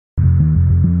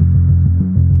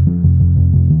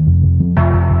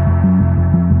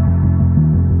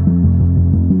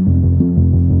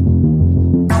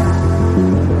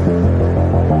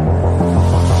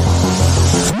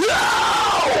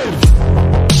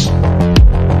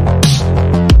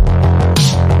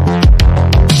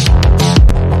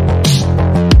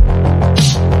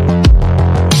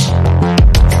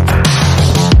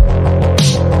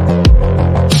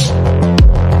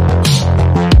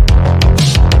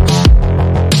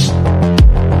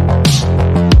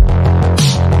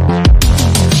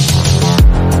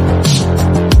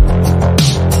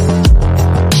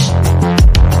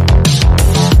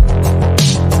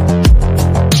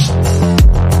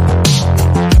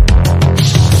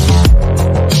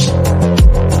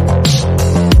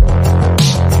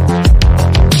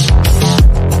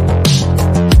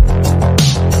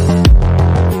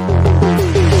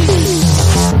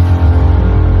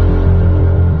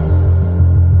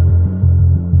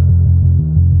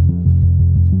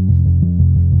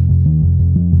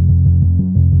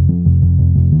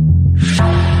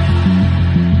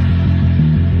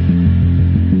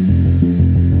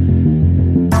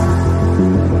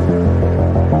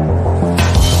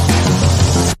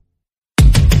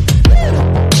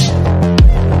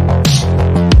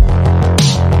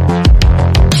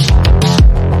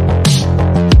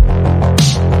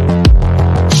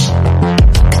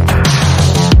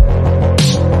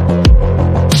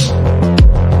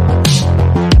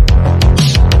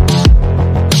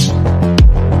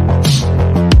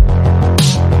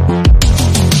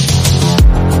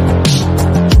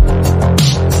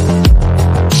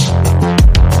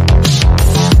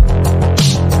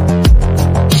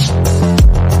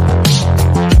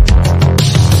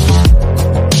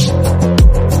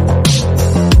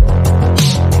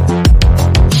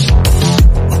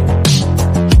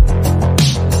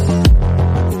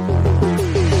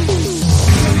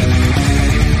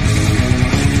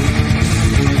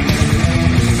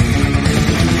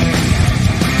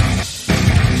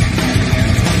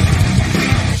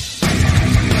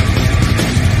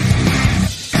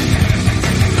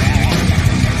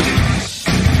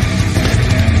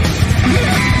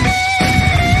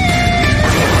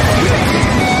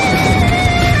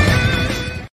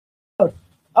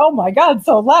Oh my God,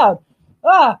 so loud.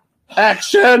 Ah,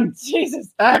 Action!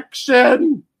 Jesus.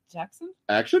 Action! Jackson?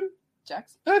 Action?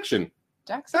 Jackson? Action!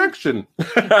 Jackson? Action!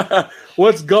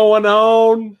 What's going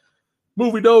on?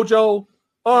 Movie Dojo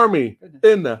Army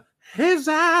in his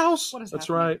house. What is That's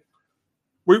happening?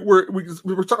 right.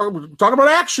 We're talking about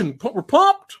action. We're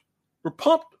pumped. We're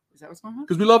pumped Is that what's going on?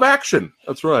 because we love action.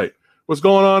 That's right. What's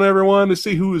going on, everyone? To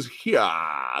see who is here.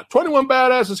 21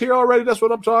 Badasses here already. That's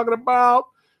what I'm talking about.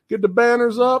 Get the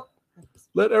banners up.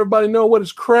 Let everybody know what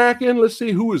is cracking. Let's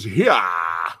see who is here.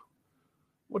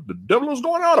 What the devil is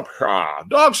going on up here?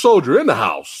 Dog Soldier in the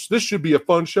house. This should be a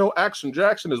fun show. Action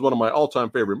Jackson is one of my all-time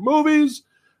favorite movies.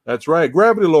 That's right.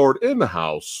 Gravity Lord in the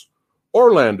house.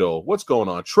 Orlando, what's going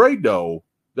on? Trey Doe.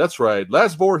 That's right.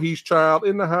 Last Voorhees child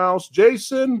in the house.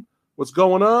 Jason, what's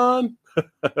going on?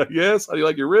 Yes, how do you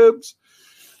like your ribs?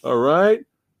 All right.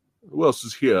 Who else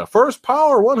is here? First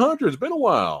Power 100. It's been a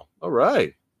while. All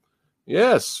right.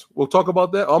 Yes, we'll talk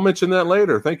about that. I'll mention that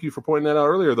later. Thank you for pointing that out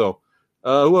earlier, though.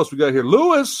 Who else we got here?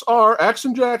 Lewis R.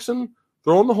 Action Jackson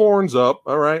throwing the horns up.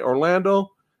 All right.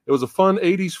 Orlando. It was a fun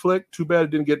 80s flick. Too bad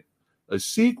it didn't get a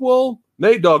sequel.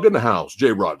 Nate Dogg in the house.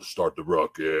 J. Rod to start the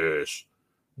ruckus.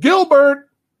 Gilbert.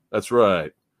 That's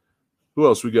right. Who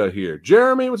else we got here?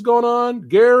 Jeremy, what's going on?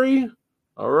 Gary.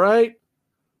 All right.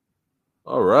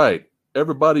 All right.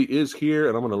 Everybody is here,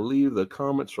 and I'm going to leave the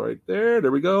comments right there.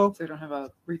 There we go. So we don't have a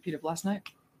repeat of last night?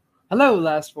 Hello,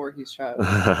 last Voorhees child.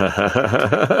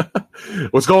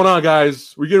 What's going on,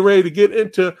 guys? We're getting ready to get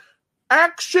into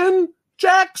Action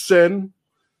Jackson.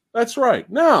 That's right.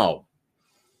 Now,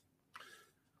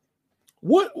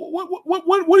 what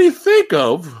do you think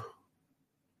of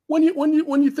when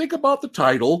you think about the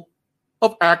title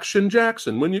of Action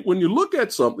Jackson? When you look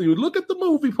at something, you look at the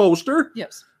movie poster,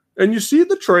 Yes. and you see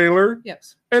the trailer,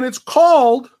 Yes. and it's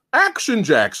called Action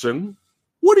Jackson.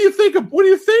 What do you think of? What are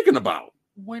you thinking about?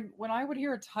 When I would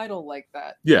hear a title like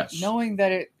that, Yes. knowing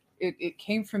that it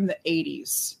came from the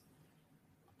 80s,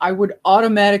 I would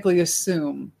automatically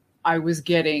assume I was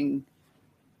getting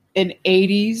an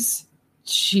 80s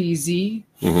cheesy,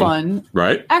 fun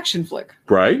Right. action flick.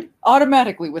 Right.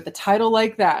 Automatically, with a title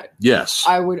like that, Yes.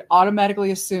 I would automatically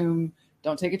assume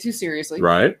don't take it too seriously,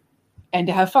 Right. and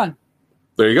to have fun.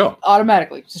 There you go.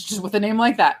 Automatically, just with a name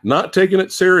like that. Not taking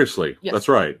it seriously. Yes. That's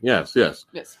right. Yes. Yes.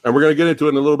 Yes. And we're going to get into it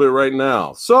in a little bit right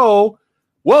now. So,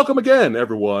 welcome again,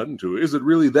 everyone, to Is It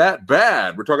Really That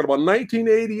Bad? We're talking about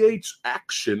 1988's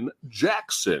Action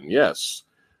Jackson. Yes.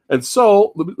 And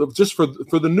so, just for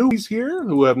the newbies here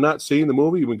who have not seen the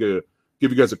movie, we're going to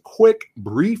give you guys a quick,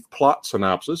 brief plot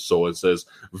synopsis. So it says,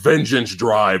 vengeance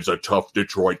drives a tough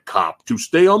Detroit cop to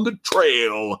stay on the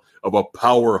trail of a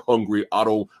power-hungry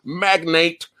auto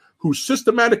magnate who's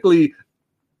systematically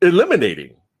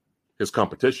eliminating his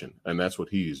competition. And that's what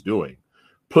he is doing.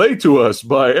 Played to us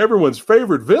by everyone's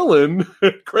favorite villain,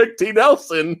 Craig T.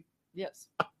 Nelson. Yes.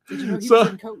 Did you know he was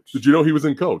in Coach? Did you know he was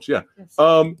in Coach? Yeah. Yes.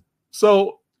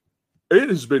 So it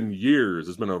has been years.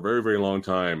 It's been a very, very long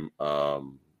time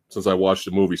since I watched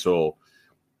the movie. So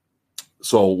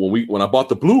when I bought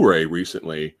the Blu-ray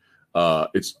recently,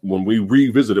 it's when we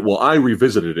revisited. Well, I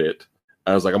revisited it.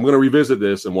 I was like, I'm going to revisit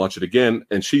this and watch it again.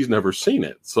 And she's never seen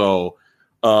it. So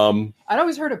I'd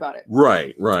always heard about it.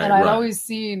 Right. And I'd always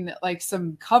seen like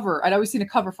some cover. I'd always seen a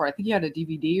cover for it. I think he had a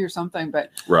DVD or something, but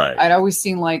right. I'd always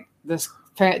seen like this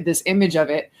image of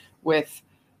it with,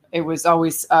 it was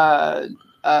always Carl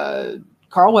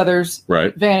Weathers,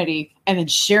 right, Vanity, and then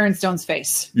Sharon Stone's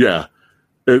face. Yeah.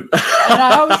 And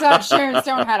I always thought Sharon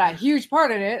Stone had a huge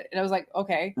part in it. And I was like,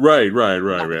 okay. Right.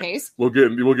 Not the case. We'll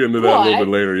get into that a little bit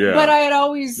later. Yeah. But I had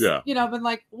always, been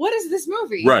like, what is this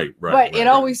movie? Right. But it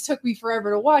always took me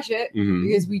forever to watch it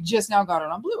because we just now got it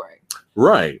on Blu-ray.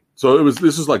 Right. So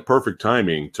this is like perfect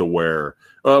timing to where,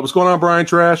 what's going on, Brian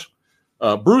Trash?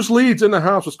 Bruce Leeds in the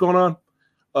house. What's going on?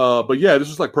 But yeah, this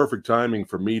is like perfect timing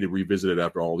for me to revisit it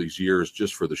after all these years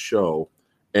just for the show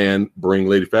and bring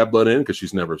Lady Fat Blood in because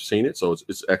she's never seen it. So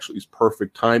it's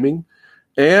perfect timing.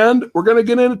 And we're going to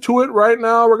get into it right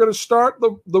now. We're going to start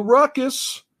the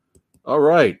ruckus. All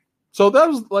right. So that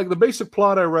was like the basic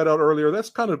plot I read out earlier. It's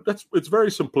very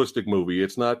simplistic movie.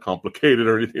 It's not complicated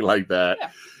or anything like that.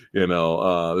 Yeah.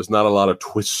 There's not a lot of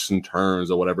twists and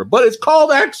turns or whatever, but it's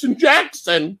called Action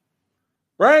Jackson,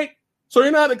 right? So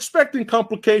you're not expecting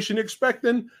complication. You're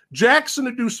expecting Jackson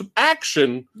to do some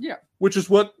action, which is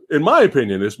what, in my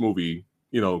opinion, this movie,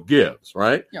 gives,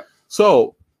 right? Yeah.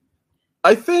 So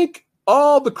I think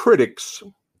all the critics.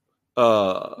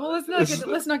 Let's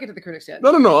not get to the critics yet.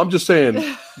 No. I'm just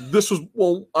saying this was.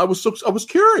 Well, I was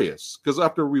curious because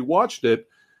after we watched it,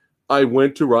 I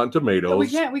went to Rotten Tomatoes. But we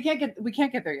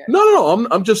can't get there yet. No.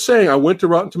 I'm just saying I went to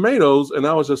Rotten Tomatoes and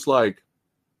I was just like,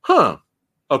 huh.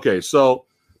 Okay, so,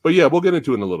 but yeah, we'll get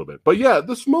into it in a little bit. But yeah,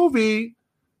 this movie,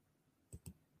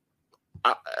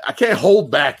 I can't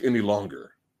hold back any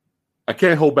longer. It's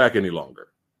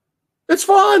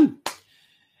fun.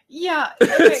 Yeah,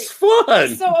 okay. It's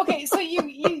fun. So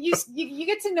you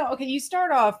get to know. Okay, you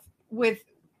start off with,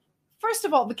 first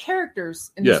of all, the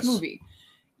characters in this movie.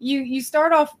 You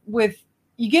start off with,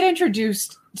 you get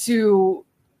introduced to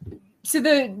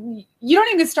the, you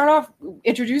don't even start off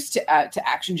introduced to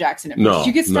Action Jackson at first. No,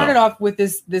 you get started off with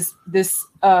this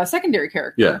secondary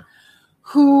character, Yeah.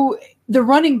 who the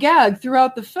running gag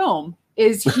throughout the film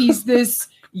is he's this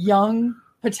young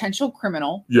potential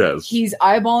criminal. Yes. He's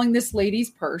eyeballing this lady's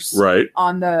purse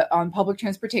on public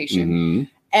transportation. Mm-hmm.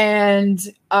 And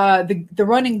the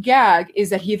running gag is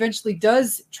that he eventually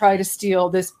does try to steal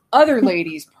this other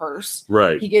lady's purse.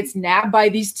 Right. He gets nabbed by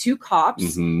these two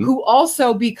cops who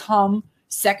also become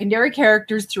secondary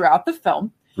characters throughout the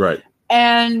film. Right.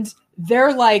 And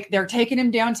they're taking him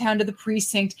downtown to the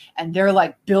precinct, and they're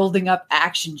like building up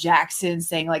Action Jackson,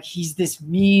 saying like he's this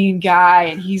mean guy,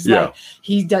 and he's like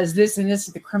he does this and this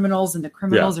to the criminals, and the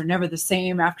criminals are never the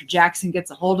same after Jackson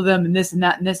gets a hold of them, and this and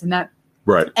that and this and that.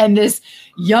 Right. And this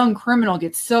young criminal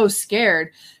gets so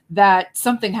scared that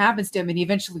something happens to him, and he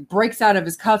eventually breaks out of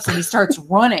his cuffs and he starts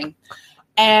running.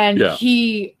 And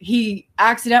he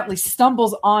accidentally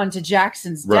stumbles onto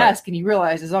Jackson's desk, and he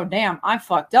realizes, oh damn, I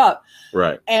fucked up.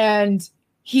 Right. And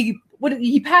he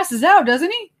passes out,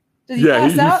 doesn't he? Does he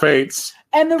pass out? He faints.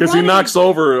 And because he knocks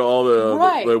over all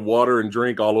the water and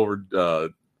drink all over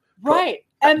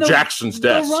and Jackson's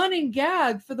desk. The running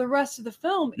gag for the rest of the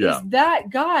film is that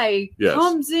guy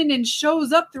comes in and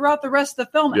shows up throughout the rest of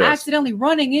the film, accidentally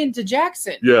running into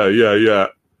Jackson. Yeah.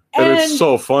 And it's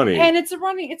so funny. And it's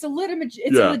a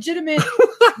legitimate,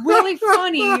 really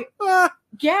funny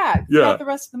gag throughout the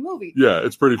rest of the movie. Yeah,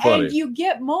 it's pretty funny. And you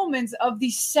get moments of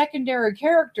these secondary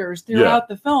characters throughout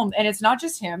the film, and it's not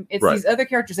just him; it's these other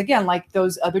characters. Again, like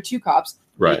those other two cops.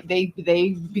 Right.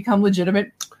 They become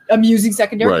legitimate, amusing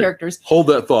secondary characters. Hold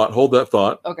that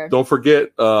thought. Okay. Don't forget.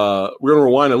 We're gonna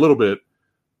rewind a little bit,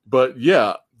 but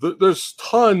there's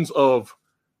tons of.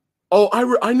 Oh,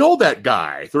 I know that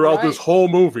guy throughout this whole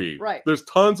movie. Right. There's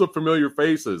tons of familiar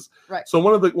faces. Right. So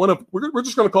we're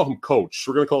just going to call him Coach.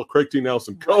 We're going to call Craig T.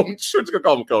 Nelson Coach. We're just going to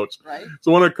call him Coach. Right.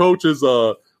 So one of Coach's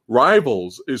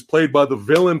rivals is played by the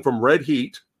villain from Red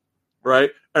Heat. Right.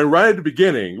 And right at the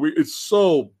beginning, it's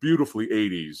so beautifully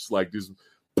 80s, like these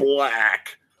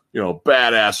black,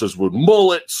 badasses with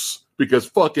mullets, because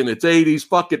fucking it's 80s.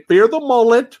 Fuck it. Fear the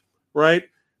mullet. Right.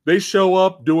 They show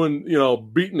up doing,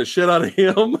 beating the shit out of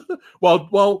him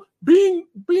while being,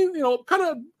 kind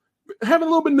of having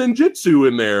a little bit of ninjutsu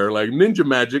in there, like ninja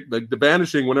magic, like the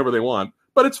vanishing whenever they want.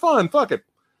 But it's fun. Fuck it.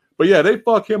 But yeah, they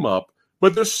fuck him up.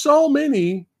 But there's so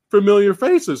many familiar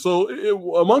faces. So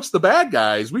amongst the bad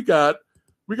guys, we got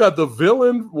the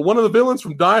villain, one of the villains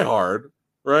from Die Hard,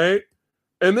 right?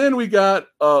 And then we got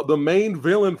the main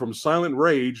villain from Silent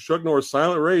Rage, Chuck Norris'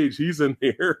 Silent Rage. He's in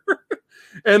here.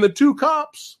 And the two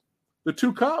cops. One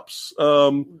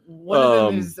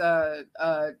of them is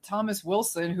Thomas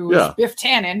Wilson, who is Biff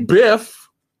Tannen. Biff,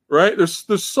 right?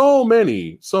 There's so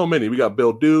many. We got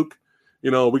Bill Duke.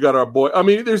 We got our boy. I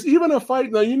mean, there's even a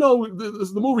fight. Now,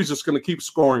 the movie's just going to keep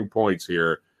scoring points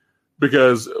here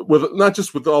because not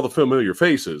just with all the familiar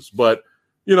faces, but,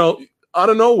 out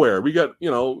of nowhere, we got,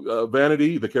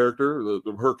 Vanity, the character,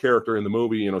 her character in the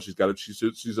movie.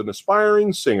 She's an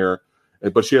aspiring singer.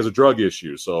 But she has a drug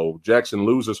issue, so Jackson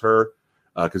loses her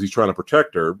because he's trying to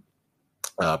protect her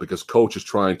because Coach is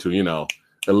trying to,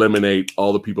 eliminate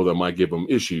all the people that might give him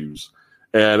issues.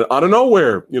 And out of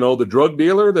nowhere, the drug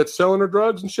dealer that's selling her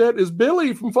drugs and shit is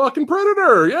Billy from fucking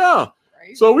Predator. Yeah.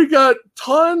 Right. So we got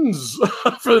tons.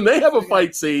 And they have a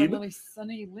fight scene. Really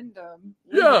Sunny Linda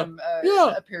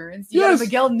appearance. You got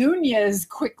Miguel Nunez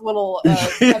quick little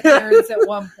appearance at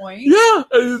one point. Yeah,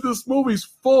 this movie's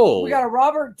full. We got a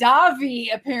Robert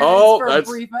Davi appearance for a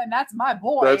brief, and that's my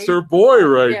boy. That's her boy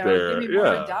right there. Give me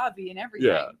more Davi and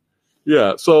everything.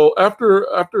 Yeah. So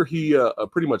after he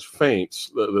pretty much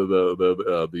faints,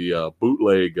 the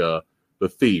bootleg,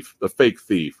 the fake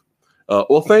thief.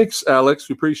 Well, thanks, Alex.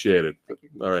 We appreciate it.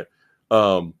 All right.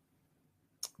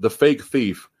 The fake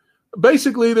thief.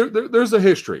 Basically, there's a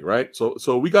history, right?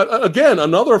 So we got, again,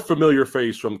 another familiar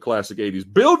face from the classic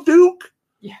 80s. Bill Duke.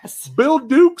 Yes. Bill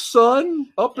Duke's son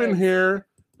up in here,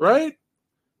 right?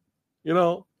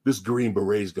 This Green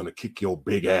Beret's going to kick your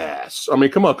big ass. I mean,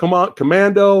 come on.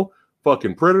 Commando,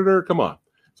 fucking Predator, come on.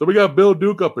 So we got Bill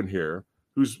Duke up in here,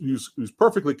 who's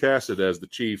perfectly casted as the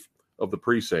chief of the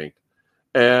precinct.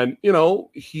 And, you know,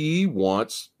 he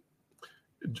wants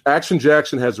Action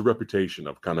Jackson has a reputation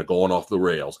of kind of going off the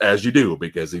rails, as you do,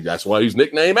 because that's why he's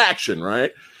nicknamed Action,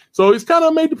 right? So he's kind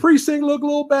of made the precinct look a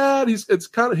little bad. It's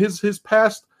kind of his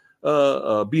past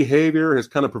behavior has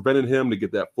kind of prevented him to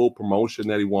get that full promotion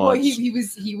that he wants. Well, he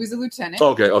was a lieutenant.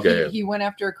 Okay. He went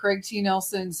after Craig T.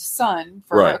 Nelson's son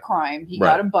for a crime. He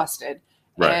got him busted,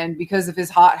 and because of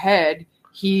his hot head,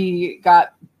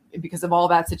 because of all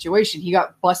that situation, he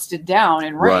got busted down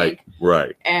in rank.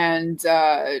 Right. And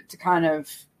to kind of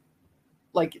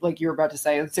like you were about to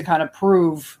say, to kind of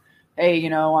prove, hey, you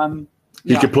know,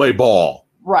 he could play ball.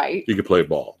 Right. He could play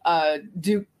ball.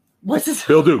 Duke. What's his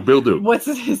Bill Duke. What's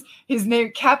his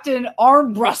name? Captain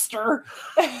Armbruster.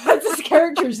 That's his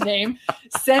character's name.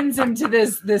 Sends him to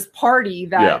this party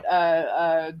that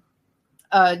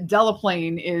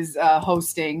Delaplane is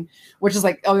hosting, which is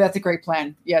like, oh, that's a great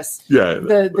plan. Yes. Yeah.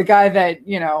 The guy that,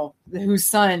 you know, whose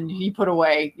son he put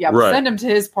away. Yeah. Right. Send him to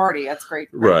his party. That's great.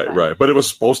 Right. Plan. Right. But it was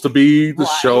supposed to be the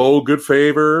show Good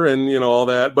Favor and, you know, all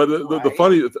that. But the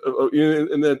funny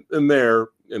in there,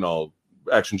 you know,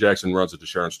 Action Jackson runs into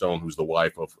Sharon Stone, who's the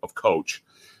wife of Coach,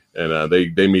 and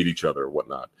they meet each other and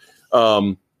whatnot.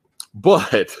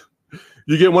 But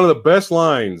you get one of the best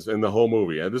lines in the whole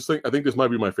movie. I think this might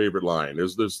be my favorite line.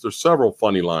 There's several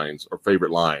funny lines or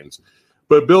favorite lines,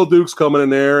 but Bill Duke's coming in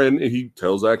there and he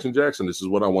tells Action Jackson, "This is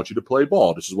what I want you to play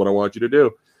ball. This is what I want you to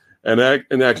do." And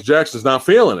Action Jackson's not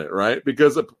feeling it, right?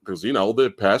 Because you know the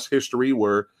past history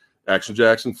where Action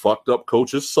Jackson fucked up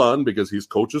Coach's son because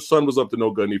Coach's son was up to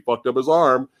no good and he fucked up his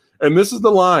arm. And this is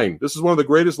the line. This is one of the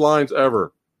greatest lines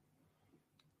ever.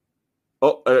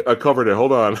 Oh, I covered it.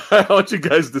 Hold on. I want you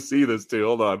guys to see this too.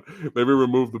 Hold on. Let me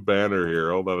remove the banner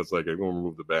here. Hold on a second. I'm going to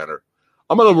remove the banner.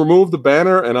 I'm going to remove the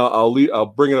banner and I'll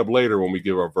bring it up later when we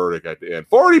give our verdict at the end.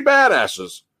 40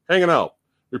 badasses hanging out.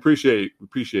 We appreciate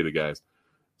it, guys.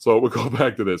 So we'll go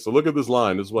back to this. So look at this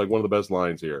line. This is like one of the best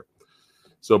lines here.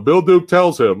 So Bill Duke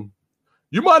tells him,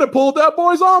 "You might have pulled that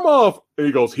boy's arm off." And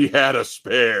he goes, "He had a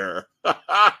spare."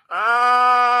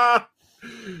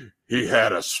 He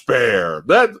had a spare.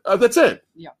 That's it.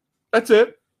 Yeah. That's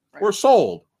it. Right. We're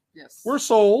sold. Yes. We're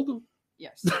sold.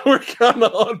 Yes. We're kind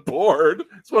of on board.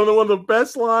 It's one of the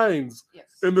best lines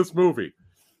in this movie.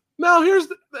 Now,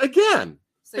 again.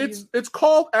 So it's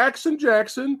called Action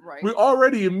Jackson. Right. We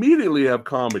already immediately have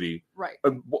comedy. Right.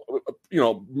 You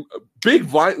know, big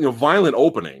violent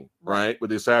opening, right, with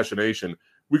the assassination.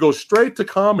 We go straight to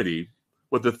comedy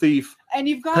with the thief and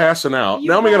you've got passing out.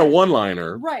 Now we got a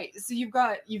one-liner. Right. So you've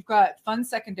got fun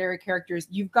secondary characters.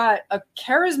 You've got a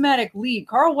charismatic lead.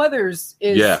 Carl Weathers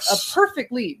is a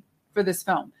perfect lead for this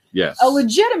film. Yes. A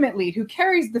legitimate lead who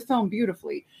carries the film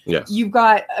beautifully. Yes. You've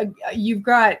got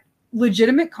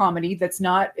legitimate comedy it's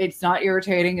not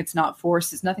irritating, it's not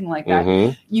forced, it's nothing like that.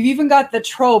 Mm-hmm. You've even got the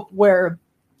trope where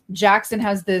Jackson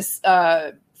has this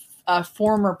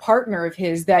former partner of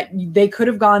his that they could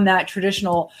have gone that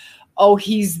traditional, oh,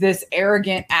 he's this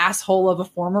arrogant asshole of a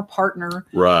former partner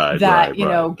that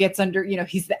gets under,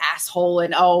 he's the asshole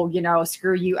and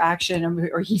screw you, Action,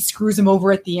 or he screws him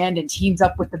over at the end and teams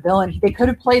up with the villain. They could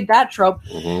have played that trope.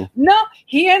 Mm-hmm. No,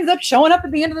 he ends up showing up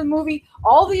at the end of the movie.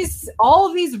 All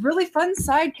of these really fun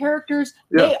side characters,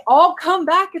 they all come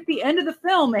back at the end of the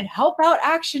film and help out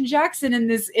Action Jackson in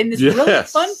this really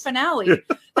fun finale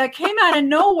that came out of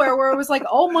nowhere, where it was like,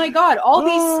 oh my God,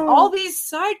 all these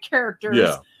side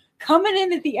characters coming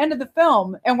in at the end of the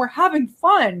film, and we're having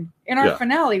fun in our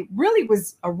finale. Really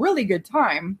was a really good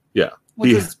time. Yeah,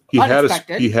 he had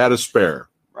a spare.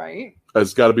 Right,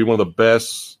 it's got to be one of the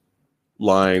best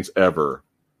lines ever.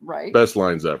 Right, best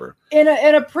lines ever in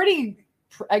a pretty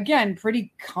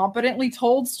competently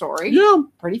told story. Yeah,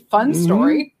 pretty fun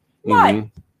story. Not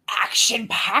action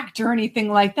packed or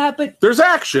anything like that, but there's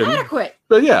action, adequate.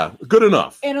 But good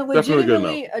enough, and a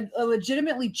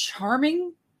legitimately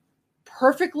charming,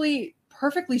 perfectly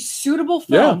suitable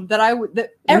film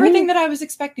everything that I was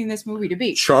expecting this movie to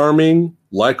be. Charming,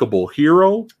 likable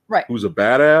hero, right? Who's a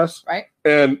badass, right?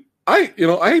 And I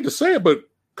hate to say it, but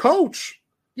Coach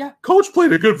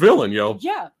played a good villain,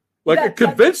 like a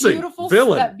convincing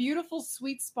villain. That beautiful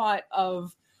sweet spot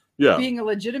of being a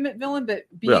legitimate villain, but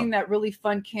being that really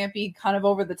fun, campy, kind of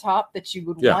over the top that you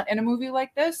would want in a movie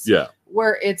like this. Yeah,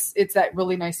 where it's that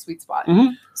really nice sweet spot.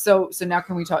 Mm-hmm. So now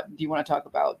can we talk? Do you want to talk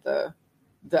about the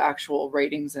actual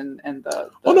ratings and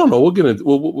the Oh no, we'll get into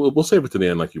we'll save it to the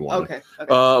end like you want. Okay.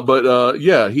 But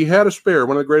he had a spare,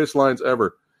 one of the greatest lines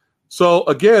ever. So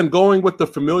again, going with the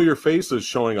familiar faces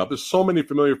showing up. There's so many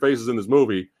familiar faces in this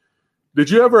movie. Did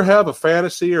you ever have a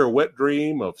fantasy or a wet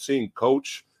dream of seeing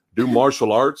Coach do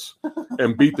martial arts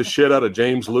and beat the shit out of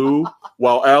James Liu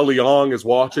while Al Leong is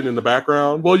watching in the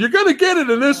background? Well, you're going to get it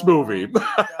in this movie.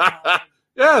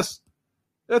 Yes,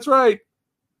 that's right.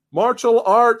 Martial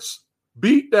arts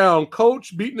beatdown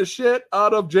coach beating the shit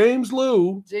out of James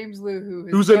Liu. James Liu,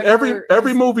 who's in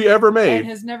every movie ever made. And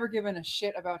has never given a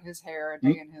shit about his hair a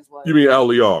day in his life. You mean Al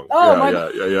Leong? Oh,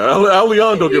 yeah. Al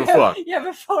Leong don't give a fuck. You have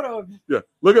a photo of him. Yeah.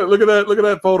 Look at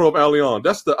that photo of Al Leong.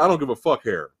 That's the I don't give a fuck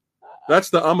hair. That's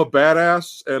the I'm a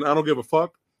badass and I don't give a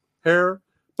fuck hair.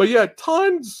 But yeah,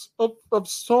 tons of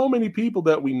so many people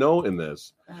that we know in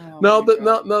this. Now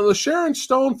the Sharon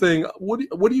Stone thing,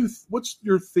 what's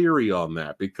your theory on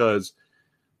that? Because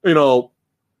we're going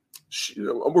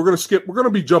to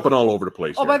be jumping all over the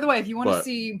place. Oh, here. By the way, if you want to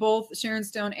see both Sharon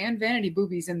Stone and Vanity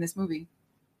boobies in this movie.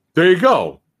 There you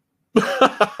go.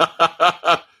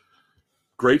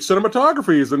 Great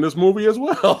cinematography is in this movie as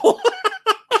well.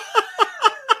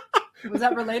 Was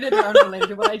that related or unrelated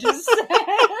to what I just said?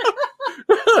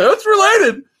 That's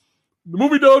related. The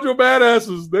movie Dojo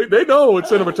Badasses, they know what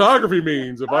cinematography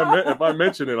means. If I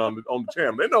mention it on the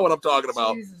channel, they know what I'm talking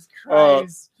about. Jesus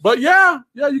Christ! But yeah,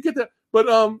 you get that. But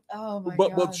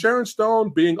God. Sharon Stone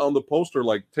being on the poster,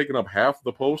 like taking up half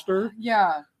the poster.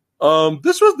 Yeah.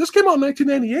 This came out in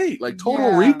 1998. Like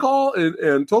Total Recall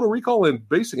and Total Recall and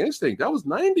Basic Instinct. That was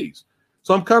 90s.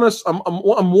 So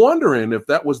I'm wondering if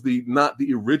that was not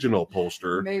the original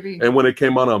poster. Maybe. And when it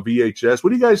came out on VHS, what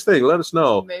do you guys think? Let us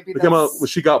know. Maybe it came out when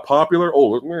she got popular.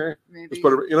 Oh, maybe. Let's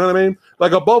put it, you know what I mean?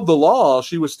 Like Above the Law,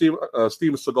 she was Steven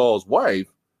Seagal's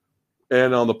wife,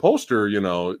 and on the poster, you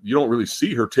don't really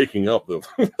see her taking up the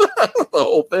the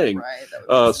whole thing.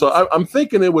 Right. So I'm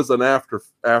thinking it was an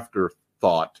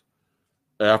afterthought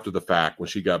after the fact when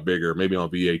she got bigger, maybe on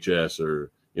VHS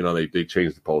or they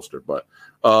changed the poster, but.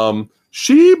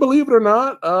 She, believe it or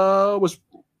not, was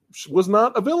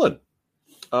not a villain.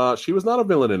 She was not a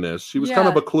villain in this. She was kind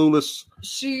of a clueless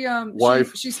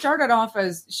wife. She started off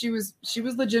as she was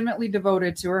legitimately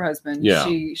devoted to her husband. Yeah.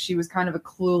 She was kind of a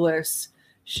clueless.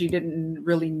 She didn't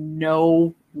really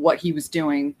know what he was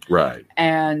doing. Right.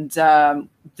 And then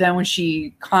when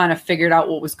she kind of figured out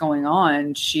what was going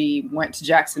on, she went to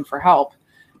Jackson for help.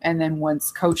 And then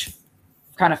once Coach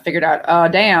kind of figured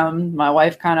out, damn, my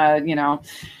wife kind of,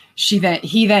 he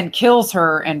then kills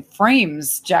her and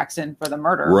frames Jackson for the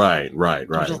murder. Right.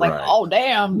 Just like, oh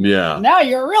damn, yeah. Now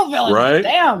you're a real villain, right?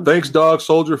 Damn. Thanks, Dog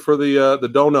Soldier, for the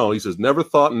don't know. He says never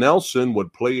thought Nelson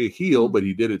would play a heel, but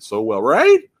he did it so well,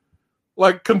 right?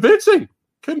 Like convincing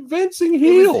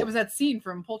heel. It was that scene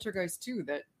from Poltergeist 2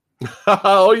 that.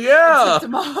 Oh yeah,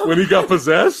 when he got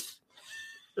possessed.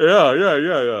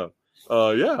 Yeah.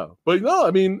 But no,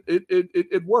 I mean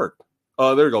it worked.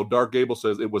 There you go. Dark Gable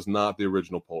says it was not the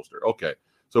original poster. Okay,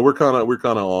 so we're kind of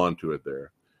on to it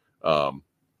there.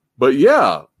 But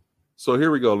yeah, so here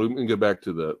we go. Let me get back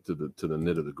to the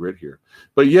nit of the grit here.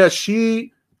 But yeah,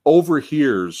 she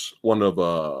overhears one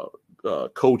of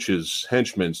Coach's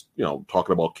henchmen,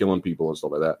 talking about killing people and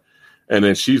stuff like that, and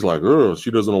then she's like, "Oh, she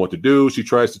doesn't know what to do." She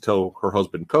tries to tell her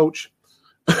husband, Coach.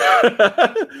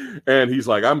 And he's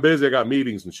like, I'm busy. I got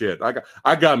meetings and shit.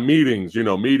 I got meetings,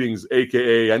 meetings,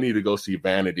 aka I need to go see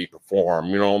Vanity perform.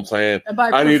 You know what I'm saying?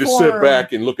 I need to sit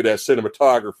back and look at that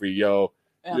cinematography, yo.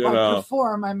 Yeah,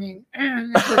 perform. I mean,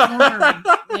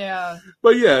 yeah.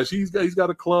 But yeah, he's got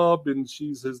a club and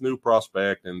she's his new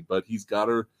prospect, but he's got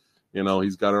her,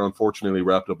 he's got her unfortunately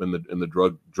wrapped up in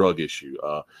the drug issue.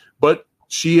 But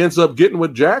she ends up getting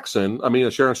with Jackson. I mean,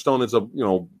 Sharon Stone ends up,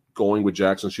 going with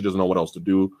Jackson. She doesn't know what else to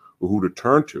do or who to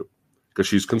turn to because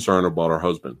she's concerned about her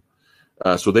husband.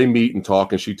 So they meet and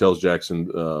talk, and she tells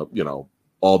Jackson,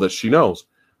 all that she knows.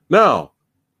 Now,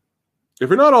 if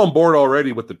you're not on board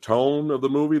already with the tone of the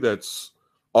movie that's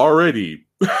already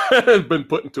been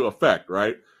put into effect,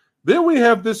 right? Then we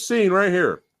have this scene right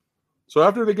here. So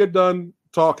after they get done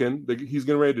talking, he's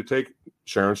getting ready to take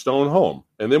Sharon Stone home.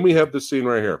 And then we have this scene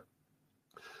right here.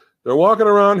 They're walking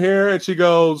around here, and she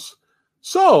goes,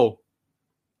 So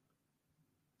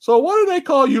what do they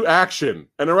call you, action?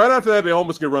 And then right after that, they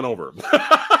almost get run over.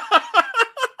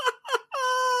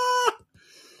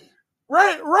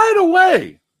 right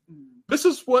away. This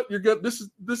is what you're gonna. This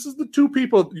is the two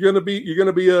people you're gonna be. You're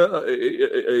gonna be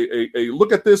a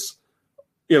look at this.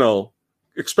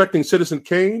 Expecting Citizen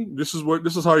Kane. This is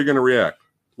how you're gonna react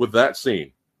with that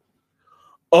scene.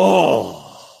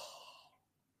 Oh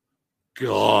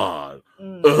God.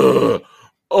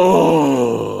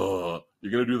 Oh, you're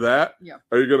going to do that? Yeah.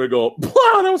 Are you going to go,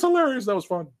 wow, that was hilarious. That was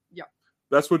fun. Yeah.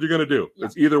 That's what you're going to do. Yeah.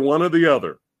 It's either one or the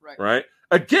other. Right?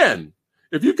 Again,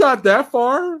 if you got that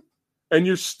far and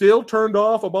you're still turned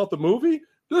off about the movie,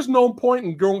 there's no point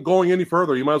in going any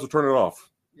further. You might as well turn it off.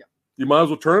 Yeah. you might as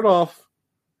well turn it off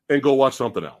and go watch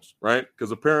something else, right?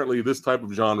 Because apparently this type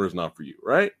of genre is not for you,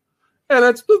 right? And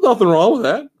there's nothing wrong with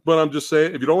that. But I'm just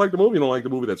saying, if you don't like the movie, you don't like the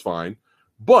movie, that's fine.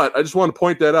 But I just want to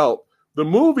point that out. The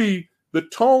movie, the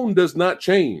tone does not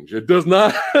change. It does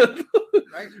not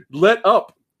let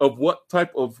up of what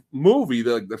type of movie,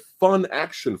 the fun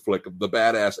action flick of the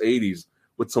badass 80s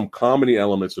with some comedy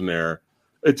elements in there.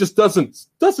 It just doesn't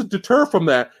deter from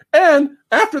that. And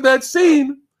after that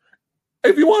scene,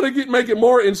 if you want to make it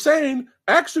more insane,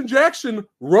 Action Jackson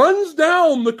runs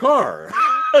down the car.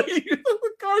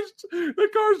 the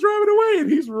car's driving away,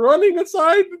 and he's running by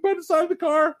the side of the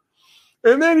car.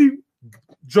 And then he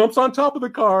jumps on top of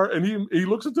the car, and he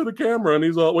looks into the camera, and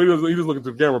he's all, well, he doesn't look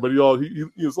into the camera, but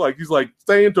he's like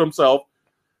saying to himself,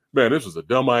 "Man, this was a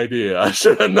dumb idea. I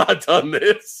should have not done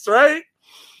this." Right?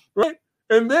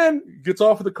 And then he gets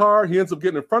off of the car. He ends up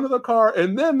getting in front of the car,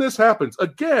 and then this happens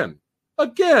again.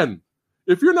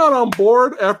 If you're not on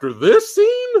board after this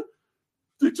scene,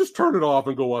 you just turn it off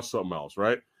and go watch something else,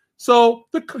 right? So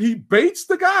he baits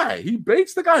the guy.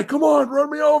 Come on,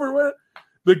 run me over.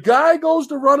 The guy goes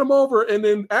to run him over, and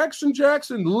then Action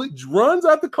Jackson runs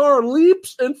out the car,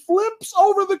 leaps, and flips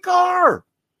over the car.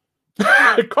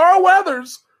 Carl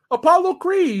Weathers, Apollo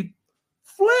Creed,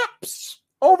 flips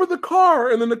over the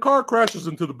car, and then the car crashes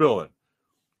into the building.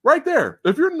 Right there.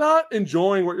 If you're not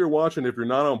enjoying what you're watching, if you're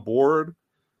not on board,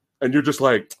 and you're just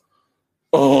like,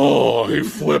 "Oh, he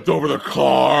flipped over the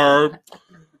car."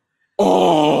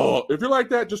 Oh, if you're like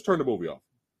that, just turn the movie off.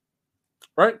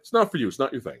 Right? It's not for you. It's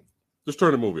not your thing. Just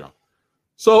turn the movie off.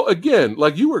 So again,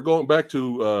 like you were going back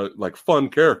to like fun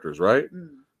characters, right?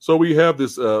 Mm. So we have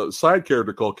this side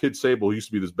character called Kid Sable, who used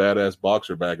to be this badass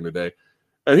boxer back in the day.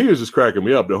 And he was just cracking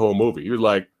me up the whole movie. He was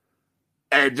like,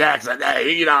 "Hey, Jackson,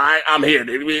 hey, I'm here.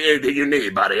 Anything you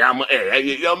need, buddy? Back in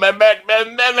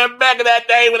that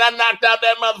day when I knocked out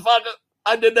that motherfucker,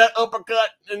 I did that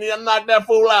uppercut and I knocked that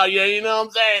fool out. Yeah, you know what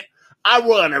I'm saying? I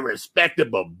run a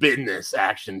respectable business,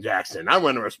 Action Jackson. I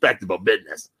run a respectable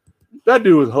business." That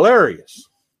dude was hilarious.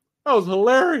 That was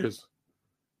hilarious.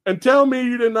 And tell me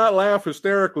you did not laugh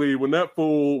hysterically when that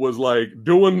fool was like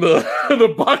doing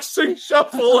the boxing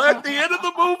shuffle at the end of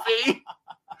the movie.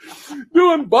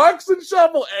 Doing boxing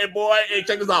shuffle. "Hey, boy, hey,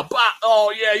 check this out.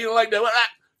 Oh, yeah, you don't like that?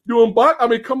 Doing box? I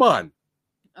mean, come on."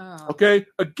 Okay?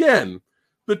 Again,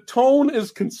 the tone is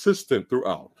consistent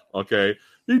throughout. Okay?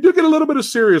 You do get a little bit of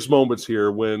serious moments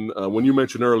here when you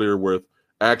mentioned earlier with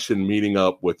Action meeting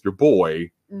up with your boy,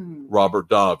 Robert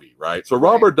Davi, right? So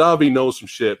Robert Davi knows some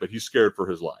shit, but he's scared for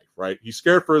his life, right? He's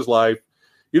scared for his life.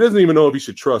 He doesn't even know if he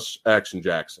should trust Action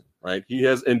Jackson, right? He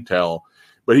has intel,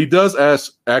 but he does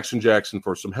ask Action Jackson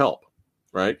for some help,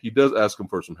 right? He does ask him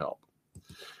for some help.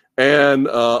 And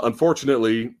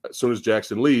unfortunately, as soon as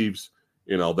Jackson leaves,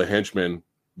 the henchmen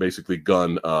basically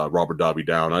gun Robert Davi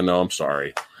down. I know, I'm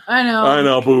sorry. I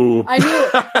know, boo.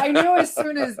 I knew as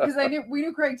soon as, because we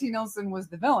knew Craig T. Nelson was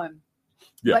the villain.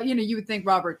 Yeah. But you would think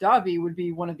Robert Davi would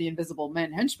be one of the Invisible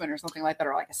Men henchmen or something like that,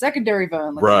 or like a secondary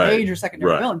villain, like a major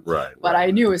secondary villain. But I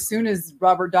knew as soon as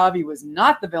Robert Davi was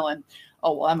not the villain,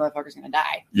 oh well, that motherfucker's gonna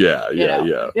die. Yeah.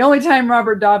 The only time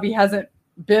Robert Davi hasn't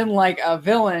been like a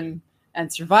villain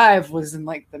and survived was in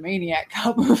like the Maniac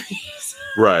Cop movies.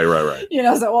 Right.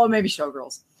 So well, maybe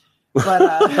Showgirls. But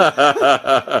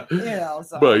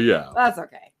but yeah, that's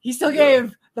okay. He still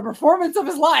gave the performance of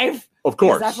his life. Of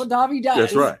course. That's what Davi does.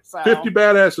 That's right. So. 50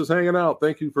 badasses hanging out.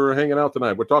 Thank you for hanging out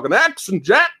tonight. We're talking Action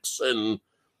Jackson.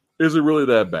 Is it really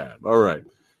that bad? All right.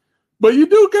 But you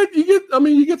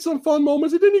get some fun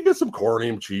moments, and then you get some corny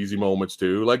and cheesy moments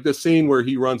too. Like the scene where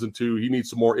he runs into, he needs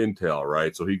some more intel,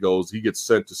 right? So he gets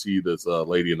sent to see this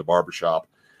lady in the barbershop.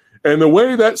 And the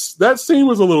way that scene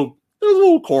was a little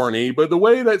corny, but the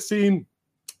way that scene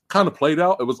kind of played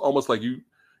out, it was almost like you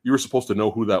were supposed to know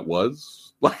who that was.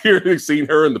 Like you're seeing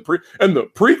her in the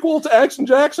prequel to Action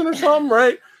Jackson or something,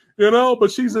 right? But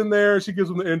she's in there, she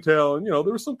gives him the intel, and there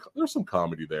was some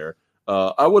comedy there.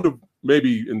 I would have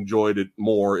maybe enjoyed it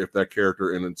more if that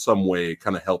character in some way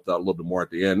kind of helped out a little bit more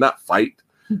at the end, not fight,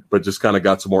 but just kind of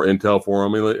got some more intel for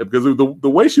him. Because the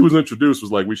way she was introduced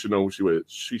was like, we should know who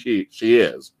she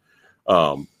is.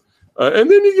 And then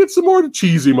you get some more of the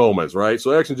cheesy moments, right?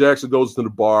 So Action Jackson goes to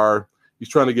the bar. He's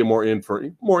trying to get more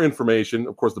information.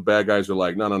 Of course, the bad guys are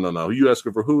like, no. You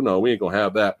asking for who? No, we ain't going to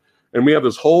have that. And we have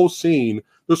this whole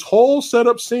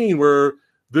setup scene where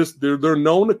they're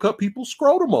known to cut people's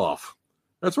scrotum off.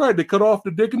 That's right. They cut off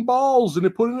the dick and balls and they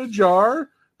put it in a jar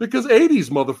because 80s,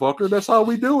 motherfucker. That's how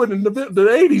we do it in the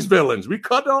 80s villains. We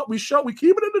cut it off, we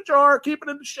keep it in the jar, keep it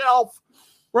in the shelf,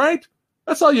 right?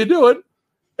 That's how you do it.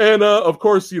 And of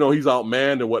course, he's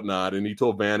outmanned and whatnot, and he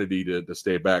told Vanity to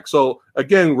stay back. So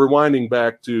again, rewinding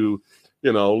back to,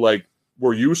 like,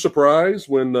 were you surprised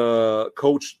when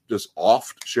Coach just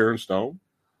offed Sharon Stone?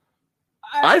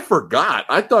 I forgot.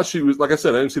 I thought she was, like I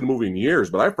said, I didn't see the movie in years,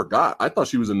 but I forgot. I thought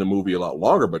she was in the movie a lot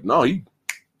longer, but no, he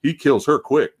kills her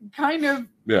quick. Kind of.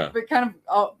 Yeah. But kind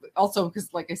of also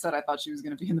because, like I said, I thought she was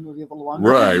going to be in the movie a little longer.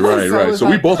 Right. So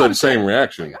we both had the same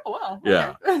reaction. Like, oh, wow.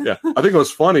 Yeah. Okay. Yeah. I think it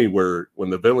was funny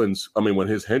when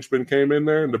his henchman came in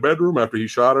there in the bedroom after he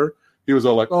shot her, he was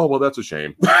all like, oh, well, that's a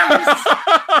shame.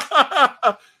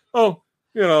 Oh,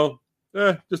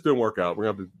 just didn't work out. We're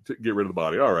going to have to get rid of the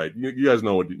body. All right. You guys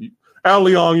know Al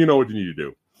Leong, you know what you need to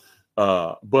do.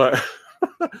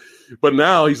 But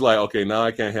now he's like, okay, now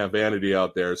I can't have Vanity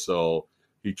out there. So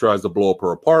he tries to blow up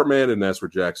her apartment, and that's where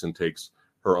Jackson takes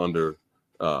her under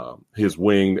his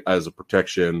wing as a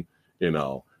protection,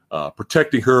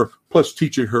 protecting her, plus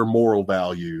teaching her moral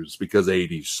values because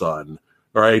 80s, son,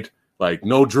 right? Like,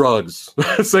 no drugs.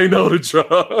 Say no to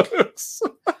drugs.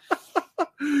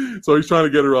 So he's trying to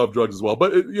get her off drugs as well.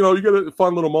 But, you get a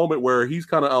fun little moment where he's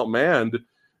kind of outmanned,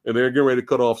 and they're getting ready to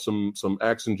cut off some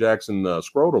Action Jackson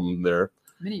scrotum there.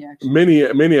 Mini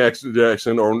Action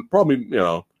Jackson, or probably,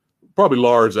 probably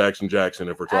large Action Jackson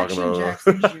if we're talking about.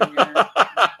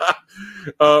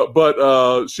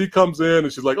 But she comes in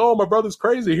and she's like, "Oh, my brother's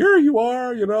crazy. Here you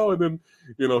are," and then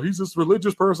he's this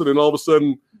religious person, and all of a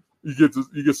sudden you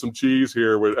get some cheese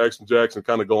here with Action Jackson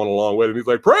kind of going along with it. And he's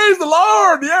like, "Praise the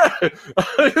Lord!" Yeah,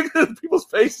 people's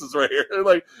faces right here. They're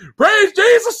like, "Praise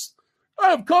Jesus! I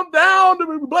have come down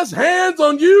to bless hands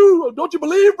on you. Don't you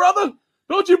believe, brother?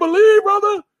 Don't you believe,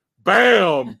 brother?"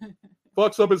 Bam.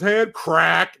 Fucks up his hand,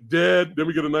 crack, dead. Then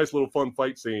we get a nice little fun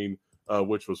fight scene,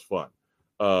 which was fun.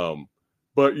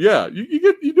 But yeah,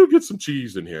 you do get some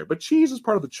cheese in here. But cheese is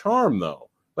part of the charm, though.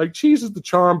 Like, cheese is the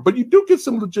charm, but you do get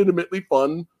some legitimately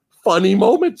funny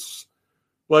moments.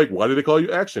 Like, why did they call you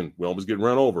Action? Well, was getting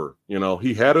run over.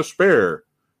 He had a spare.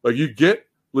 Like, you get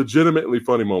legitimately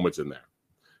funny moments in there.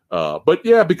 But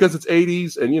yeah, because it's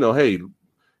 80s, and hey.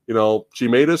 She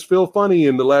made us feel funny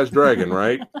in The Last Dragon,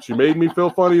 right? She made me feel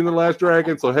funny in The Last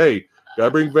Dragon. So, hey,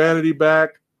 gotta bring Vanity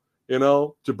back,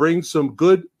 to bring some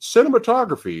good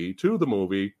cinematography to the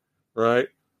movie, right?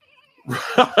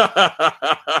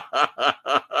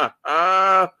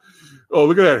 Oh,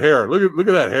 look at that hair. Look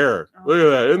at that hair. Look at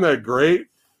that. Isn't that great?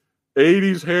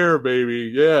 80s hair,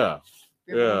 baby. Yeah.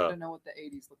 Yeah. To know what the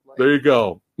 80s look like. There you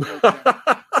go.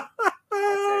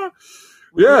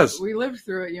 Yes. We lived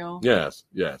through it,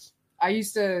 Yes. I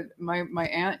used to, my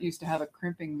aunt used to have a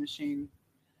crimping machine,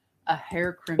 a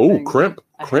hair crimping. Oh,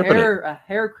 a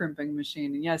hair crimping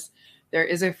machine. And yes, there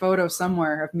is a photo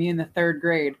somewhere of me in the 3rd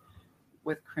grade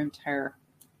with crimped hair.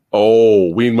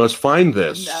 Oh, we must find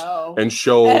this and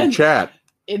show chat.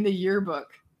 In the yearbook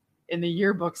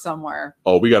somewhere.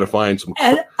 Oh, we got to find some.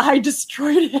 And I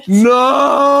destroyed it.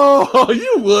 No,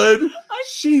 you would.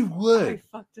 She would. I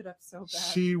fucked it up so bad.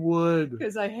 She would.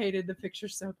 Because I hated the picture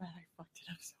so bad. I fucked it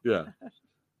up so bad.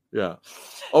 Yeah.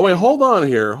 Oh, wait, hold on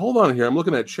here. I'm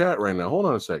looking at chat right now. Hold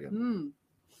on a second.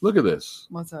 Look at this.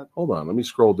 What's up? Hold on. Let me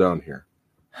scroll down here.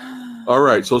 All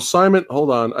right. So Simon, hold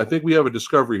on. I think we have a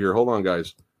discovery here. Hold on,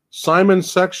 guys. Simon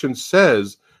Section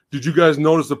says, did you guys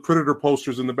notice the Predator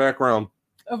posters in the background?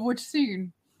 Of which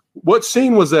scene? What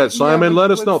scene was that, Simon?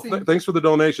 Let us know. Thanks for the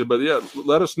donation. But yeah,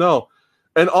 let us know.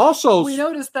 And also, we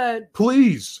noticed that.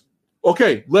 Please.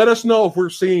 Okay, let us know if we're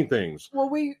seeing things.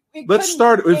 Well, let's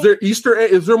start. Is there Easter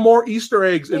egg? Is there more Easter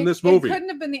eggs in this movie? It couldn't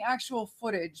have been the actual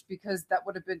footage because that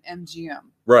would have been MGM.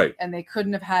 Right. And they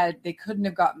couldn't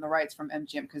have gotten the rights from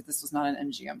MGM because this was not an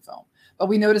MGM film. But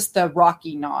we noticed the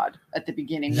Rocky nod at the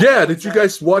beginning. Yeah, did you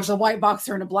guys watch a white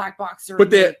boxer and a black boxer? But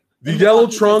the yellow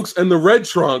trunks and the red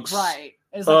trunks. Right.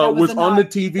 Was on the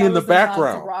TV in the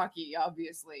background. Rocky,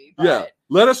 obviously. But yeah.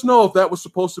 Let us know if that was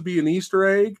supposed to be an Easter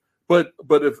egg. But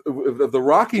if the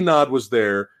Rocky nod was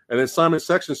there, and then Simon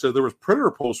Section said there was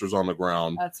Predator posters on the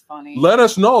ground. That's funny. Let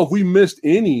us know if we missed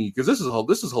any, because this is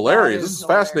hilarious. This is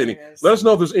fascinating. Let us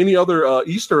know if there's any other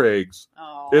Easter eggs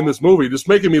in this movie. Just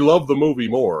making me love the movie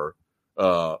more.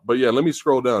 But yeah, let me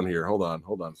scroll down here. Hold on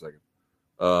a second.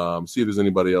 See if there's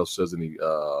anybody else says any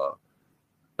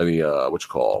what you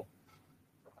call.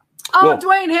 Oh,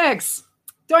 Dwayne Hicks.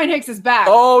 Dwayne Hicks is back.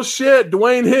 Oh, shit.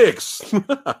 Dwayne Hicks. Gone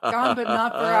but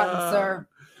not forgotten, sir.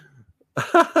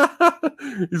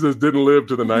 He says, didn't live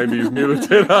to the 90s, neither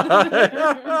did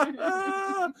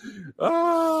I.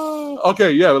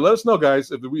 Okay, yeah, but let us know, guys,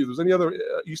 if there's any other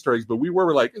Easter eggs. But we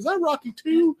were like, is that Rocky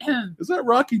 2? Is that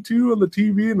Rocky 2 on the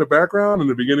TV in the background in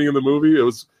the beginning of the movie? It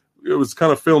was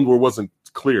kind of filmed where it wasn't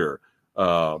clear.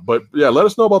 But yeah, let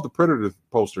us know about the Predator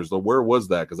posters. Though, where was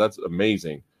that? Because that's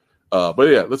amazing. But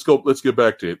yeah, let's go. Let's get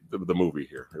back to the movie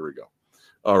here. Here we go.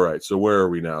 All right. So where are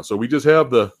we now? So we just have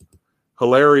the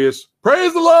hilarious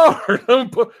 "Praise the Lord." I'm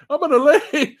gonna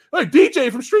lay like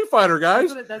DJ from Street Fighter,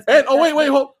 guys. And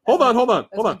hold on.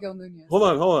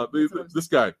 This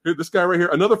guy right here,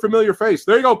 another familiar face.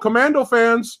 There you go, Commando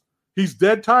fans. He's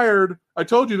dead tired. I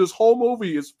told you this whole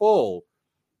movie is full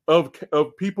of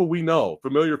people we know,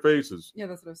 familiar faces. Yeah,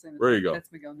 that's what I was saying. There you go.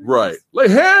 That's Miguel Nunez. Right. Lay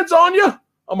hands on you.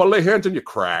 I'm gonna lay hands on you,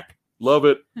 crack. Love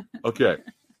it. Okay.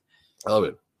 Love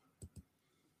it.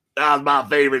 That was my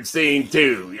favorite scene,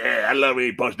 too. Yeah, I love when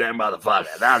he punched that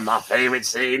motherfucker. That was my favorite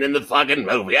scene in the fucking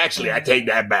movie. Actually, I take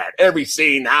that back. Every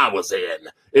scene I was in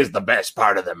is the best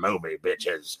part of the movie,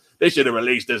 bitches. They should have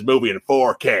released this movie in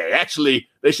 4K. Actually,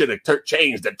 they should have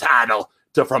changed the title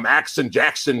to From Action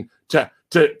Jackson to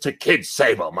Kid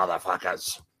Sable,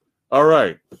 motherfuckers. All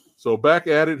right. So back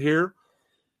at it here.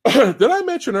 Did I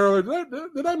mention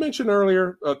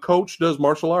earlier? Coach does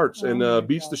martial arts and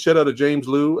beats the shit out of James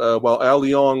Liu while Al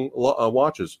Leong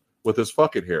watches with his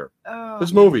fucking hair.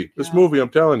 This movie, I'm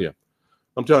telling you.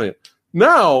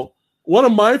 Now, one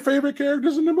of my favorite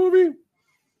characters in the movie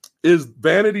is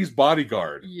Vanity's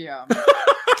bodyguard. Yeah.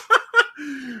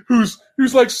 who's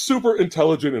like super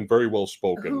intelligent and very well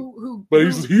spoken. But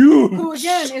he's huge. Who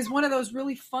again is one of those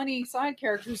really funny side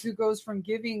characters who goes from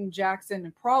giving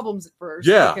Jackson problems at first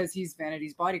because he's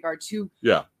Vanity's bodyguard to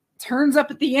turns up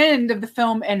at the end of the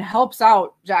film and helps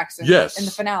out Jackson in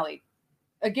the finale.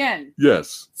 Again.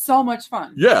 Yes. So much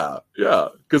fun. Yeah.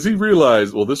 Because he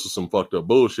realized, well, this is some fucked up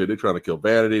bullshit. They're trying to kill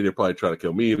Vanity. They're probably trying to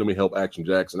kill me. Let me help Action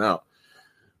Jackson out.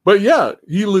 But yeah,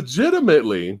 he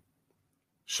legitimately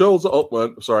shows. Oh,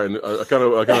 well, sorry. I kind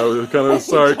of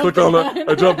sorry. Click on the.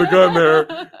 I jumped the gun there.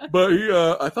 But he.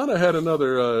 I thought I had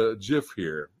another GIF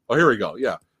here. Oh, here we go.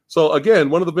 Yeah. So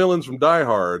again, one of the villains from Die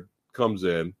Hard comes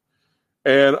in,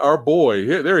 and our boy,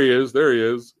 there he is,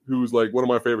 who's like one of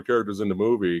my favorite characters in the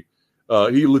movie.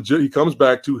 He comes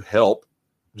back to help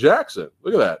Jackson.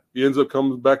 Look at that. He ends up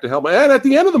coming back to help, and at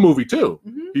the end of the movie too,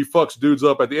 he fucks dudes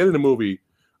up. At the end of the movie,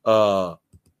 I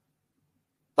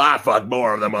fuck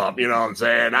more of them up, you know what I'm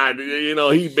saying?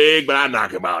 He big, but I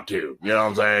knock him out too. You know what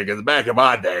I'm saying? Because back in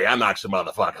my day, I knocked some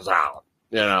motherfuckers out.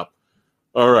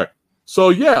 All right. So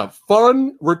yeah,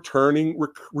 fun returning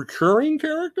recurring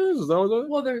characters. Is that what that is?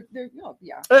 Well, they're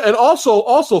and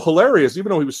also hilarious.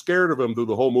 Even though he was scared of him through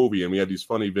the whole movie, and we had these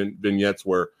funny vignettes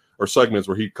or segments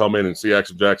where he'd come in and see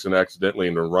Action Jackson accidentally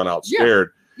and then run out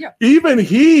scared. Yeah. Even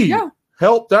he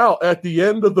helped out at the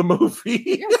end of the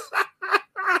movie.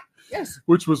 Yes.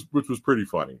 Which was pretty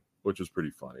funny.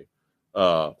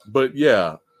 But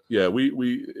yeah.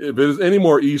 We if there's any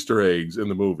more Easter eggs in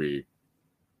the movie.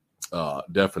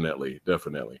 Definitely.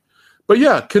 But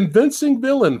yeah, convincing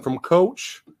villain from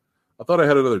Coach. I thought I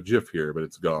had another GIF here, but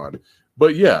it's gone.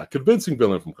 But yeah, convincing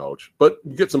villain from Coach. But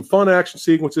you get some fun action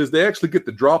sequences. They actually get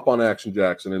the drop on Action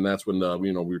Jackson, and that's when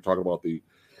we were talking about the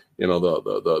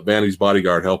Vanity's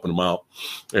bodyguard helping him out.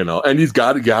 And he's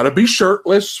got to be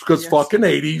shirtless because fucking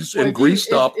 80s and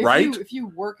greased up, right? If you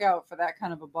work out for that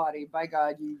kind of a body, by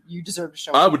God, you deserve to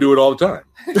show I up. would do it all the time.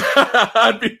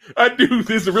 I'd do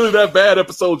this really that bad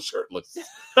episode shirtless.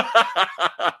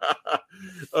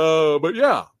 But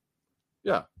yeah.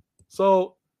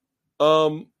 So,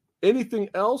 anything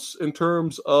else in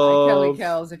terms of Kelly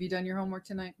Kells? Have you done your homework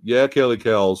tonight? Yeah, Kelly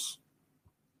Kells.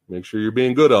 Make sure you're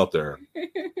being good out there.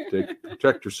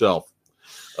 Protect yourself.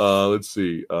 Let's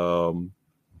see. I'm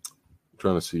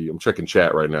trying to see. I'm checking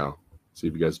chat right now. See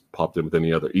if you guys popped in with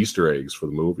any other Easter eggs for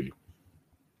the movie.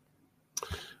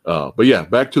 But yeah,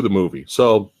 back to the movie.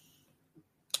 So,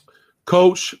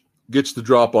 Coach gets the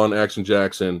drop on Action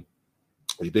Jackson.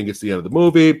 You think it's the end of the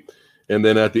movie. And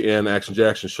then at the end, Action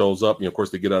Jackson shows up. And of course,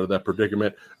 they get out of that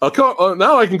predicament.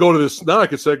 Now I can go to this. Now I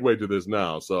can segue to this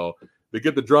now. So they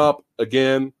get the drop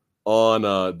again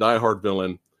on Die Hard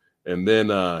villain. And then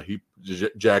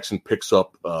Jackson picks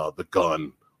up the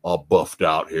gun all buffed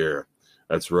out here.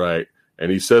 That's right.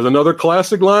 And he says another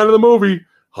classic line of the movie.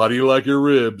 How do you like your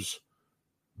ribs?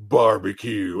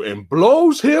 Barbecue. And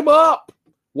blows him up.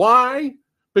 Why?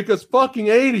 Because fucking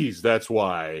 80s, that's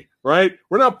why. Right?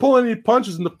 We're not pulling any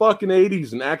punches in the fucking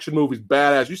 80s and action movies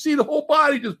badass. You see the whole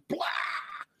body just blah.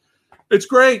 It's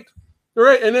great. All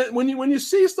right. And then when you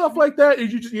see stuff like that,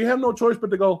 you have no choice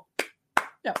but to go.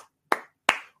 Yeah.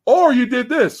 Or you did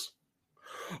this.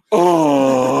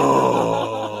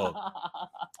 Oh.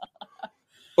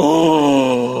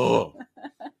 Oh.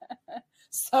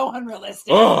 So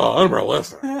unrealistic. Oh,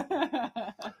 unrealistic.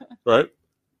 Right?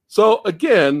 So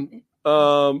again,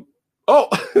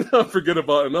 forget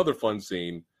about another fun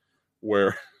scene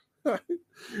where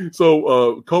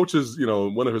so Coach is,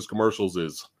 one of his commercials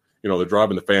is, they're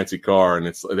driving the fancy car and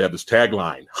they have this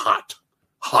tagline, hot,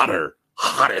 hotter,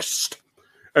 hottest.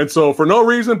 And so for no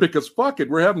reason, because fuck it,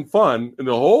 we're having fun. In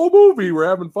the whole movie, we're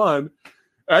having fun.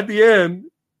 At the end,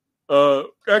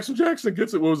 Action Jackson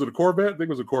gets it. What was it, a Corvette? I think it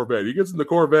was a Corvette. He gets in the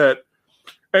Corvette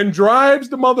and drives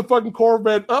the motherfucking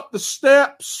Corvette up the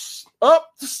steps.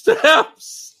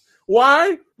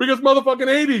 Why? Because motherfucking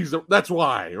 80s. That's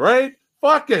why, right?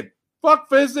 Fuck it. Fuck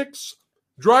physics.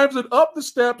 Drives it up the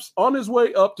steps on his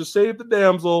way up to save the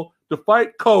damsel, to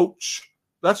fight Coach.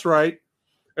 That's right.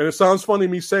 And it sounds funny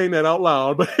me saying that out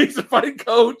loud, but he's a fight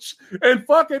Coach. And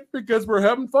fuck it, because we're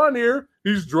having fun here.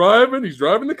 He's driving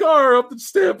the car up the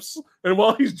steps. And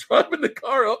while he's driving the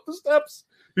car up the steps,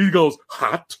 he goes,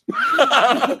 hot.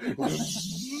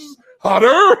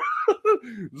 Hotter.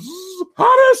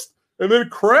 Hottest. And then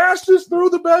crashes through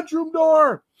the bedroom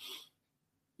door.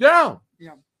 Yeah.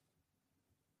 Yeah.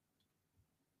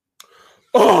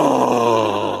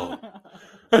 Oh,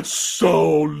 that's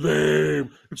so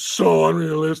lame. It's so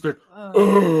unrealistic.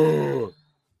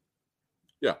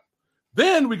 Yeah.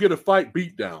 Then we get a fight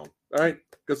beatdown, right?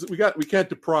 Because we can't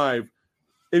deprive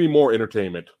any more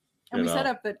entertainment. And we set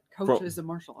up that Coach is a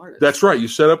martial artist. That's right. You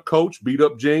set up Coach, beat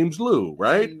up James Liu,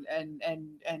 right? And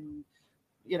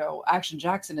Action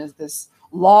Jackson is this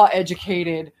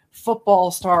law-educated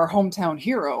football star hometown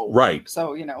hero. Right.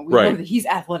 So, we know that he's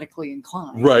athletically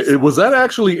inclined. Right. So. Was that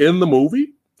actually in the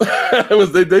movie?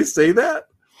 Did they say that?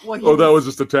 Well, that was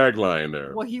just a tagline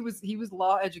there. Well, he was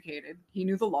law educated. He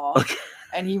knew the law,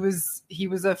 and he was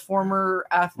a former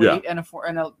athlete and a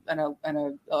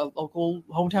local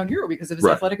hometown hero because of his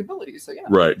athletic abilities. So yeah.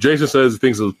 Right. Jason says he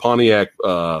thinks of Pontiac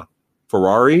Fiero.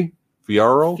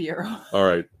 All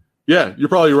right. Yeah, you're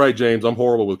probably right, James. I'm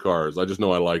horrible with cars. I just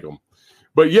know I like them.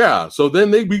 But yeah, so then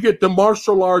we get the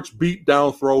martial arts beat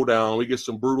down, throw down. We get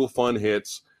some brutal fun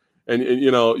hits, and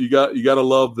you got to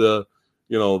love the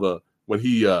when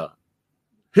he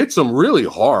hits him really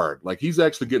hard. Like he's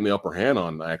actually getting the upper hand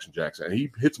on Action Jackson, and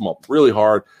he hits him up really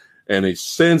hard, and he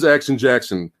sends Action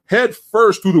Jackson head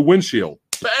first through the windshield.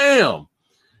 Bam!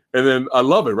 And then I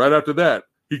love it. Right after that,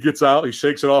 he gets out, he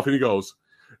shakes it off, and he goes,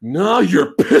 "Now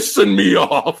you're pissing me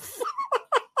off."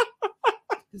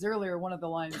 Because earlier, one of the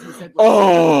lines he said,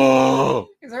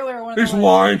 these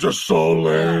lines are so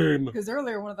lame. Because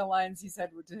earlier, one of the lines he said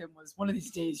to him was, "One of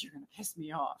these days, you're going to piss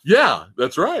me off." Yeah,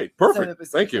 that's right. Perfect. So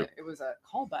Thank you. It was a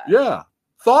callback. Yeah.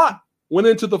 Thought went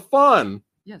into the fun.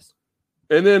 Yes.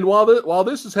 And then while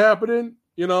this is happening,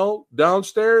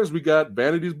 downstairs, we got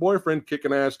Vanity's boyfriend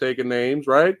kicking ass, taking names,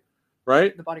 right?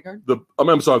 Right? The bodyguard?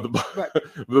 I'm sorry.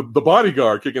 The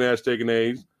bodyguard kicking ass, taking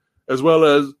names, as well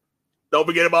as, don't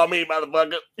forget about me,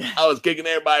 motherfucker. I was kicking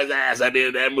everybody's ass. I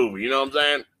did that movie. You know what I'm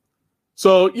saying?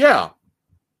 So yeah.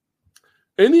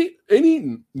 Any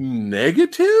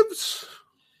negatives?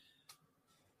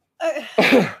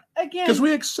 Again, because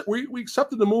we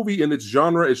accepted the movie and its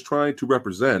genre is trying to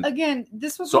represent. Again,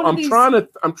 this was so I'm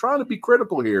trying to be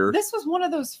critical here. This was one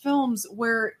of those films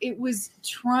where it was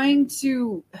trying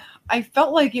to. I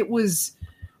felt like it was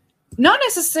not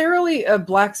necessarily a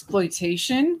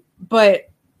blaxploitation, but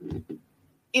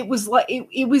it was like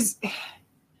it was.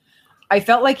 I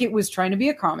felt like it was trying to be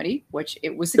a comedy, which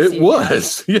it was succeeding. It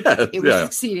was, yeah. It was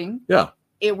succeeding. Yeah.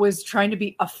 It was trying to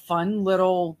be a fun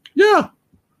little. Yeah.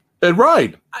 And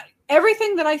right.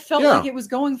 Everything that I felt like it was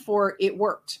going for, it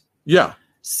worked. Yeah.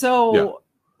 So,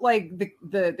 like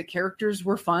the characters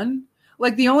were fun.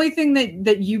 Like the only thing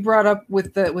that you brought up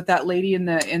with that lady in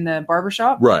the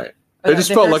barbershop, right? It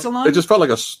just felt like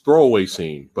a throwaway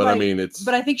scene, but I mean it's.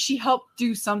 But I think she helped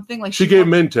do something. Like she gave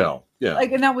him intel,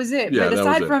 like, and that was it. Yeah, but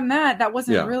aside from that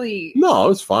wasn't really. No,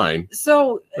 it's fine.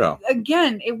 So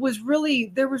again, there was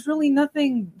really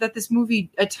nothing that this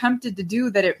movie attempted to do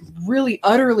that it really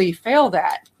utterly failed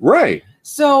at. Right.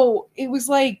 So it was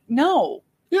like no.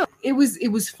 Yeah. It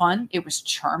was fun. It was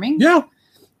charming. Yeah.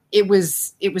 It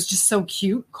was just so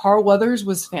cute. Carl Weathers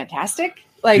was fantastic.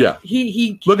 Like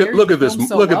he look at this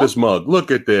mug. Look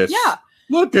at this. Yeah.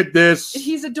 Look at this.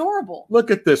 He's adorable.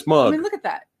 Look at this mug. I mean, look at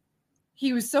that.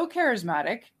 He was so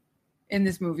charismatic in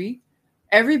this movie.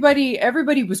 Everybody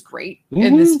was great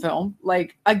in this film.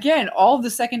 Like again, all the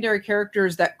secondary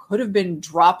characters that could have been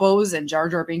Droppos and Jar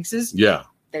Jar Binkses. Yeah.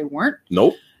 They weren't.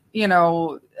 Nope.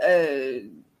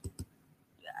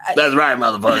 That's right,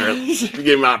 motherfucker.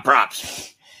 Give me my props.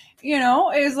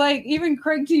 It's like even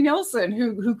Craig T. Nelson,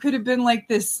 who could have been like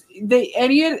this.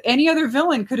 Any other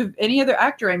villain could have, any other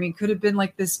actor, could have been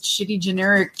like this shitty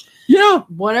generic,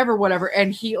 whatever.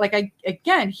 And he,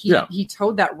 he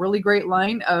toed that really great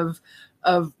line of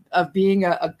of being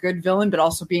a good villain, but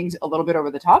also being a little bit over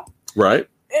the top. Right.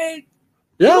 The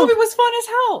movie was fun as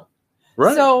hell.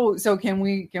 Right. So can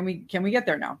we get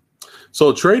there now?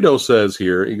 So Trado says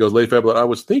here, he goes, Lady Fabulous, I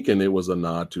was thinking it was a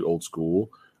nod to old school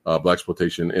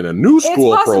blaxploitation in a new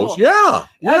school approach. Yeah.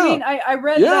 I mean, I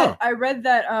read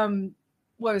that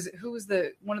what was it? Who was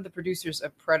one of the producers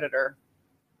of Predator?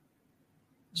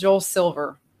 Joel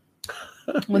Silver.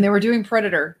 When they were doing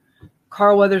Predator,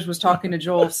 Carl Weathers was talking to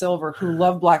Joel Silver, who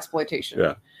loved blaxploitation.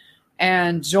 Yeah.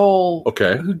 And Joel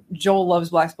loves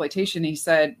blaxploitation. He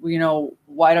said, well,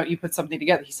 why don't you put something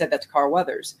together? He said that to Carl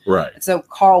Weathers. Right. And so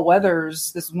Carl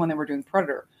Weathers, this is when they were doing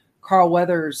Predator. Carl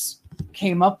Weathers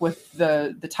came up with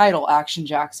the title Action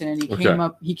Jackson, and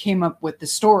he came up with the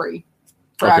story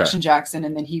for Action Jackson,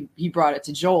 and then he brought it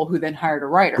to Joel, who then hired a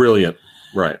writer. Brilliant.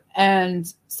 Right.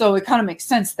 And so it kind of makes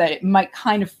sense that it might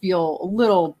kind of feel a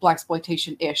little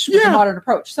blaxploitation-ish with a modern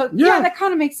approach. So that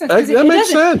kind of makes sense. That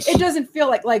makes sense. It doesn't feel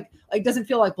like doesn't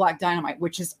feel like Black Dynamite,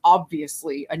 which is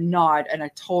obviously a nod and a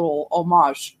total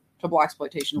homage to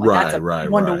blaxploitation. That's a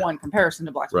one-to-one comparison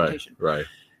to blaxploitation. Right.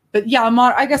 But yeah,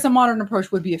 I guess a modern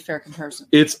approach would be a fair comparison.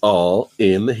 It's all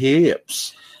in the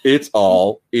hips. It's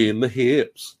all in the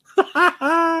hips.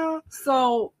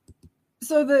 So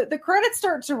the credits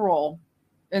start to roll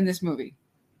in this movie.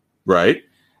 Right.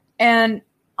 And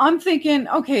I'm thinking,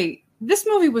 okay, this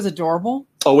movie was adorable.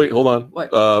 Oh, wait, hold on.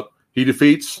 What? He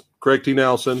defeats Craig T.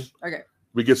 Nelson. Okay.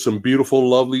 We get some beautiful,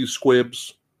 lovely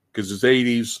squibs because it's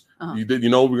 80s. Uh-huh.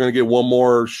 We're going to get one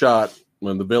more shot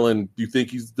when the villain, you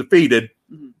think he's defeated.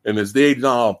 Mm-hmm. And it's the 80s.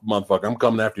 Oh, motherfucker, I'm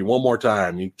coming after you one more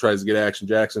time. He tries to get Action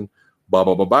Jackson.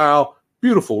 Bow.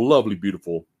 Beautiful, lovely,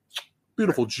 beautiful,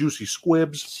 juicy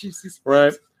squibs.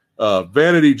 Right.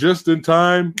 Vanity just in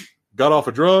time. Got off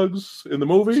of drugs in the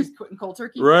movie. She's quitting cold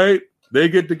turkey. Right. They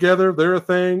get together. They're a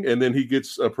thing. And then he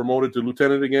gets promoted to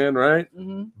lieutenant again. Right.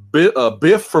 Mm-hmm.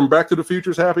 Biff from Back to the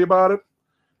Future is happy about it.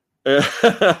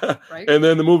 Right. And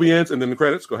then the movie ends. And then the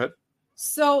credits. Go ahead.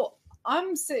 So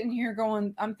I'm sitting here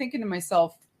I'm thinking to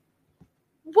myself,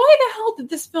 why the hell did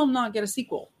this film not get a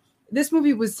sequel? This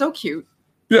movie was so cute.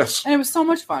 Yes. And it was so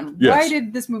much fun. Yes. Why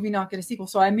did this movie not get a sequel?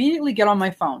 So I immediately get on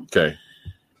my phone. Okay.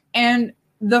 And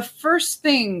the first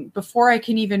thing before I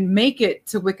can even make it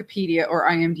to Wikipedia or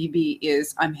IMDb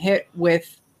is I'm hit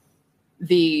with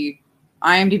the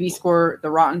IMDb score, the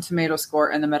Rotten Tomato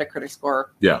score, and the Metacritic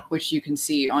score. Yeah. Which you can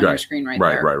see on your screen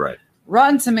there. Right.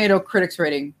 Rotten Tomato critics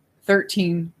rating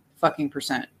 13%.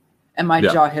 And my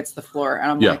jaw hits the floor,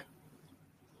 and I'm like,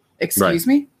 excuse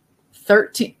me?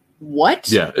 13. What?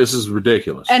 Yeah, this is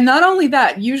ridiculous. And not only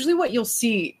that, usually what you'll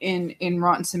see in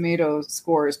Rotten Tomato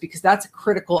scores, because that's a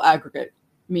critical aggregate,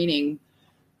 meaning,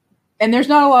 and there's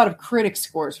not a lot of critic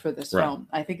scores for this film.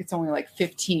 I think it's only like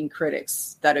 15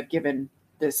 critics that have given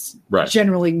this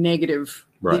generally negative,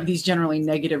 these generally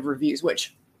negative reviews,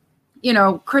 which,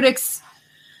 critics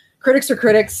are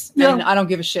critics, and I don't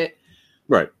give a shit.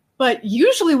 Right. But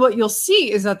usually what you'll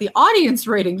see is that the audience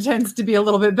rating tends to be a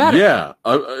little bit better. Yeah.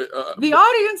 The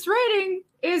audience rating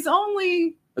is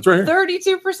only it's right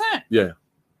here. 32%. Yeah.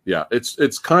 Yeah.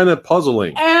 It's kind of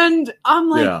puzzling. And I'm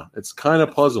like, yeah, it's kind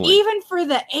of puzzling. Even for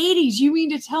the 80s, you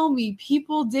mean to tell me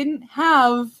people didn't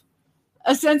have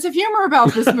a sense of humor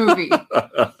about this movie?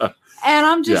 And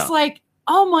I'm just like,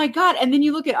 oh my God. And then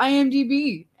you look at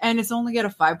IMDb and it's only got a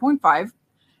 5.5.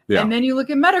 Yeah. And then you look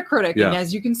at Metacritic, and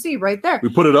as you can see right there, we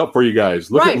put it up for you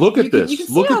guys. Look at this.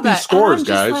 Look at these scores,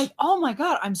 guys. Like, oh my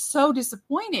God, I'm so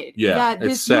disappointed that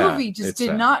this movie just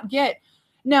did not get.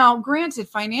 Now, granted,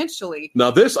 financially.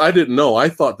 Now, this I didn't know. I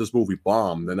thought this movie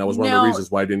bombed, and that was one of the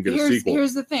reasons why I didn't get a sequel.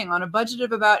 Here's the thing: on a budget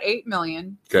of about $8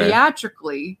 million,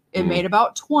 theatrically, it made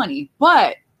about 20,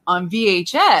 but on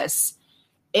VHS,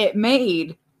 it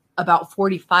made about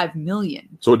 45 million.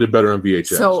 So it did better on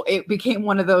VHS. So it became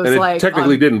one of those, and it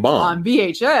technically didn't bomb. On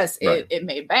VHS, it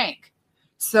made bank.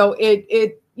 So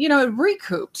it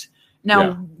recouped.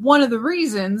 Now, one of the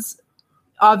reasons,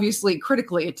 obviously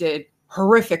critically it did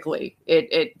horrifically.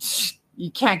 It you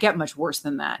can't get much worse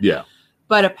than that. Yeah.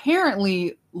 But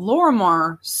apparently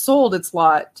Lorimar sold its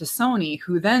lot to Sony,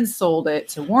 who then sold it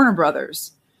to Warner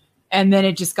Brothers. And then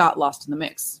it just got lost in the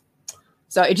mix.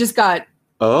 So it just got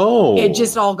it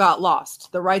just all got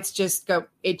lost. The rights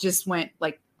it just went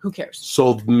like, who cares?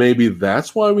 So maybe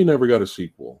that's why we never got a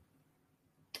sequel.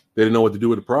 They didn't know what to do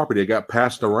with the property. It got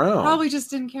passed around. Probably just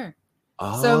didn't care.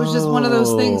 So it was just one of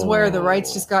those things where the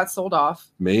rights just got sold off.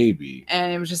 Maybe.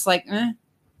 And it was just like,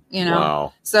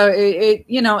 Wow. So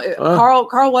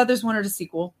Carl Weathers wanted a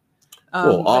sequel.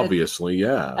 Well, obviously,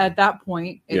 At that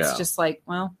point, it's just like,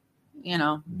 well, you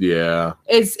know. Yeah.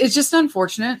 It's just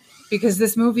unfortunate because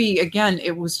this movie, again,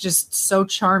 it was just so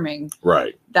charming.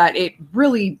 Right. That it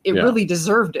really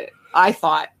deserved it. I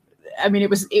thought. I mean,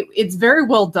 it's very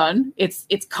well done. It's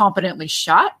competently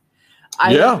shot.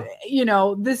 You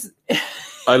know, this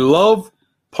I love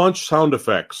punch sound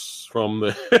effects from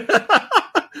the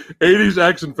 80s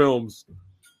action films.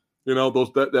 You know,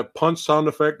 that punch sound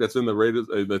effect that's in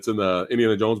the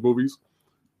Indiana Jones movies.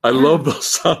 I love those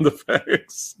sound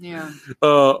effects. Yeah.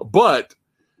 But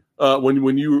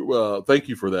when you thank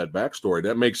you for that backstory,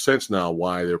 that makes sense now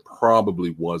why there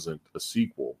probably wasn't a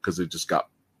sequel, because it just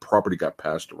property got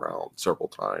passed around several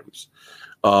times.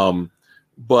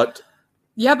 But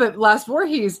Last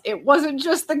Voorhees, it wasn't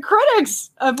just the critics.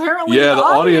 Apparently, the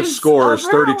audience score is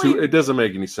 32. It doesn't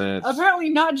make any sense.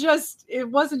 Apparently, it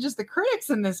wasn't just the critics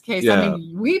in this case. Yeah. I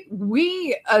mean,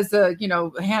 we as a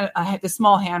the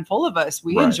small handful of us,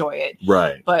 we enjoy it.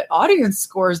 Right. But audience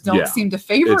scores don't seem to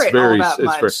favor it all that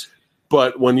much.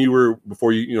 But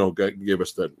before you give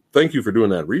us that, thank you for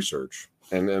doing that research,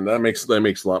 and that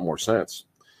makes a lot more sense.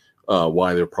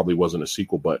 Why there probably wasn't a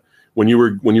sequel. But when you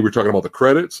were talking about the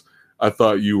credits, I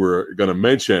thought you were going to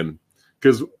mention,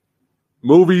 because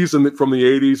movies from the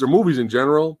 80s, or movies in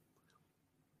general,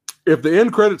 if the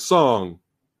end credit song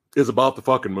is about the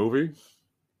fucking movie,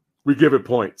 we give it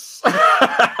points.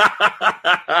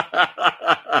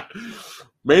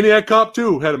 Maniac Cop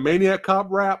 2 had a Maniac Cop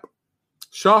rap.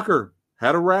 Shocker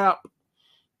had a rap.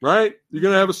 Right? You're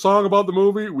gonna have a song about the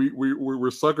movie. We're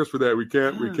suckers for that. We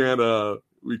can't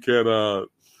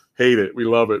hate it. We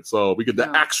love it. So we get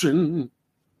the action.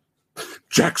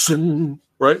 Jackson,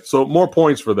 right? So more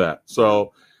points for that.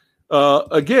 So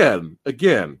again,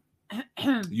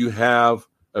 you have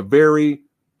a very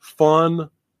fun,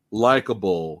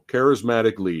 likable,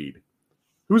 charismatic lead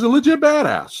who's a legit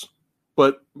badass,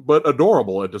 but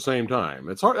adorable at the same time.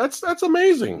 It's hard. That's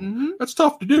amazing. Mm-hmm. That's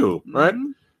tough to do, right?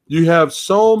 You have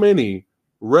so many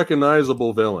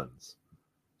recognizable villains.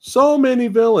 So many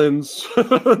villains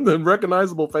and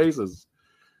recognizable faces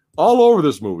all over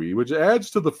this movie, which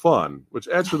adds to the fun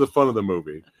of the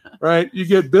movie, right? You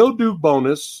get Bill Duke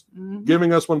bonus,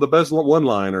 giving us one of the best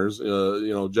one-liners.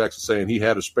 Jackson saying he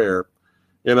had a spare.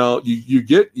 You know, you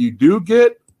do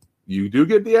get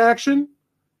the action.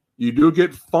 You do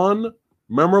get fun,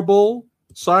 memorable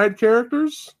side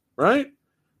characters, right?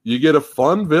 You get a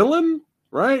fun villain,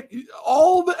 right?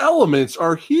 All the elements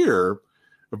are here.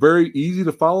 A very easy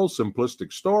to follow,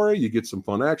 simplistic story. You get some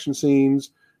fun action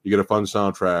scenes. You get a fun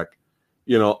soundtrack.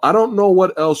 You know, I don't know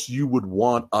what else you would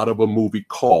want out of a movie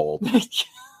called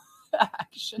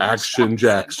Action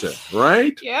Jackson,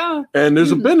 right? Yeah. And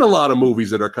there's been a lot of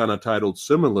movies that are kind of titled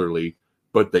similarly,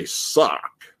 but they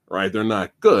suck, right? They're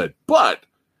not good. But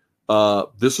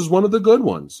this is one of the good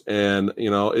ones. And,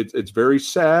 it's very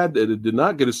sad that it did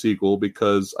not get a sequel,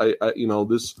 because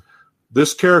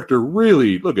this character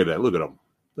really, look at him.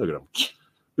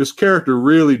 This character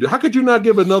really, how could you not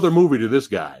give another movie to this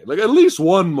guy? Like, at least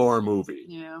one more movie.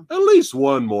 Yeah. At least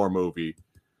one more movie.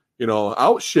 I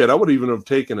would even have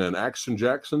taken an Action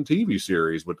Jackson TV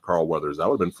series with Carl Weathers. That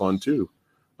would have been fun too.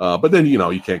 But then,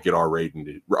 you can't get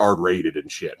R-rated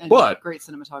and shit. But great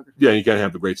cinematography. Yeah, you can't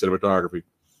have the great cinematography.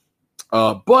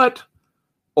 But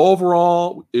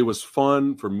overall, it was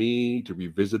fun for me to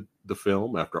revisit the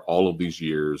film after all of these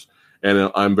years.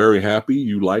 And I'm very happy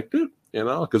you liked it.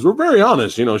 Because we're very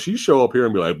honest. She show up here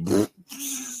and be like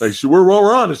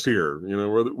we're honest here.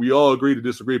 We all agree to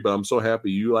disagree, but I'm so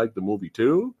happy you like the movie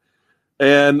too.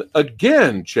 And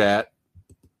again, chat,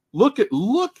 look at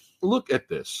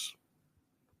this.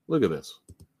 Look at this.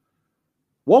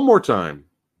 One more time.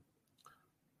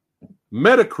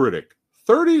 Metacritic,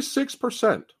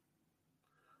 36%.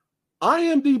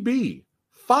 IMDb,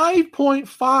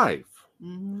 5.5.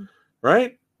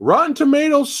 Right? Rotten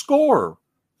Tomatoes score,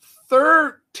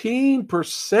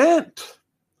 13%.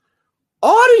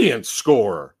 Audience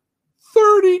score,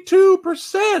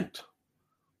 32%.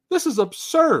 This is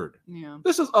absurd. Yeah.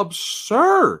 This is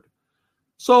absurd.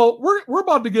 So we're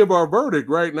about to give our verdict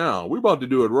right now. We're about to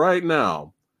do it right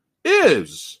now.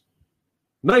 Is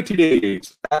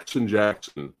 1988's Action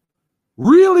Jackson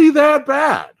really that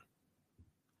bad?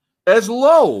 As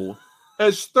low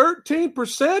as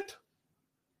 13%?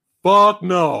 Fuck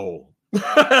no.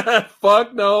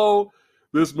 Fuck no.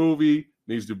 This movie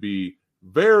needs to be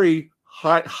very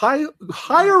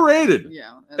higher rated.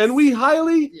 Yeah. And we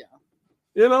highly,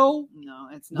 no,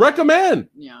 it's not. recommend.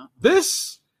 Yeah.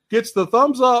 This gets the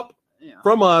thumbs up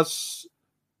from us.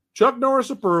 Chuck Norris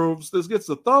approves. This gets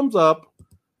the thumbs up.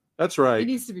 That's right. It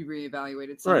needs to be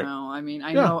reevaluated somehow. Right. I mean,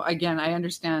 I know, again, I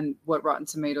understand what Rotten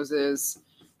Tomatoes is,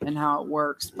 and how it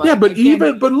works. But yeah, but again,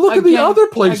 look at the other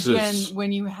places. Again,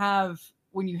 when you have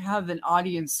an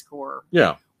audience score,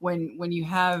 yeah, when you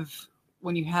have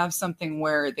something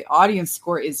where the audience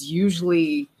score is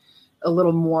usually a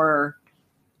little more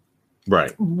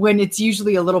right. When it's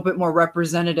usually a little bit more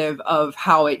representative of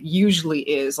how it usually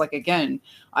is. Like again,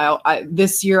 I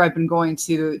this year I've been going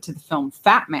to the film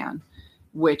Fat Man,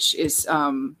 which is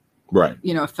right.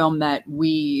 a film that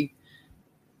we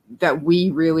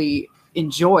really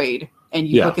enjoyed. And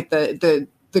you look at the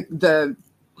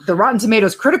Rotten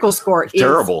Tomatoes critical score is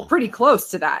terrible. Pretty close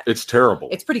to that. It's terrible.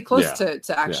 It's pretty close to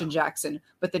Action Jackson.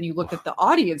 But then you look at the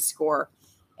audience score,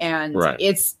 and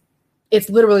it's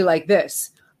literally like this.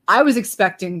 I was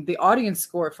expecting the audience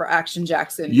score for Action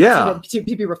Jackson to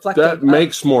be reflective. That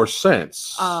makes more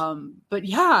sense. But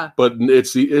yeah. But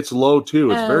it's low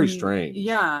too. It's very strange.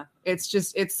 Yeah.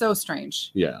 It's so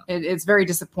strange. Yeah. It's very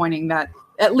disappointing that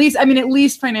at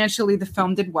least financially the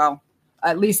film did well.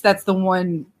 At least that's the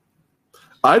one.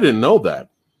 I didn't know that.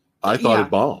 I thought it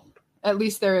bombed. At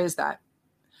least there is that.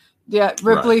 Yeah.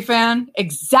 Ripley fan.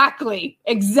 Exactly.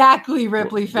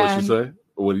 Ripley fan. What'd you say?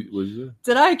 What did you say?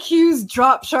 Did IQs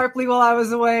drop sharply while I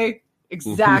was away?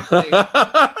 Exactly.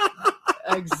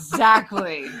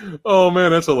 Exactly. Oh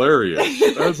man, that's hilarious.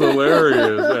 That's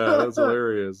hilarious. Yeah, that's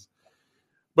hilarious.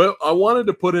 But I wanted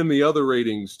to put in the other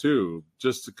ratings too,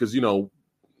 just because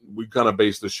we kind of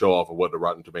base the show off of what the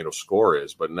Rotten Tomato score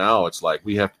is. But now it's like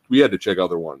we had to check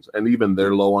other ones, and even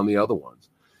they're low on the other ones,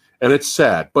 and it's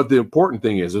sad. But the important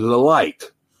thing is there's a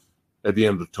light at the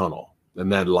end of the tunnel,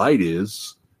 and that light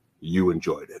is. You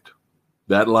enjoyed it.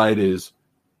 That light is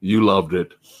you loved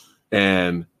it.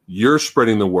 And you're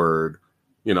spreading the word,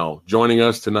 joining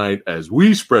us tonight as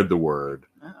we spread the word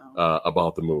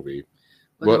about the movie.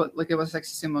 Look at what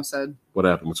Sexy Sumo said. What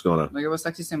happened? What's going on? Look at what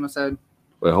Sexy Sumo said.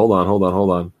 Wait, hold on.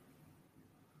 Whoa.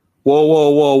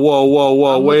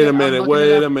 Wait a minute.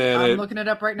 I'm looking it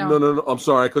up right now. No. I'm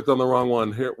sorry. I clicked on the wrong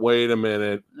one. Here, wait a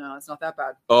minute. No, it's not that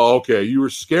bad. Oh, okay. You were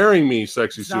scaring me,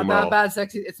 Sexy Sumo. It's not that bad,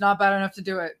 Sexy. It's not bad enough to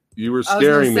do it. You were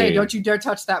scaring me. Don't you dare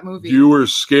touch that movie. You were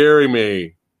scaring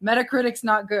me. Metacritic's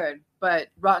not good, but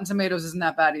Rotten Tomatoes isn't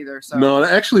that bad either. So no,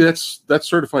 actually, that's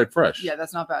certified fresh. Yeah,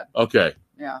 that's not bad. Okay.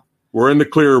 Yeah. We're in the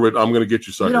clear with I'm going to get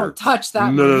you, sucker. You don't touch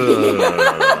that movie.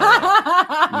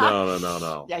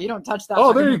 No. Yeah, you don't touch that.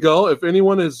 Oh, there you go. If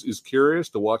anyone is curious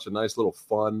to watch a nice little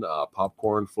fun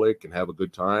popcorn flick and have a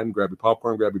good time, grab your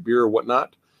popcorn, grab your beer or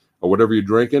whatnot, or whatever you're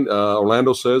drinking.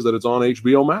 Orlando says that it's on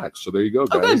HBO Max. So there you go,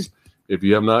 guys. If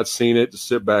you have not seen it, just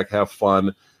sit back, have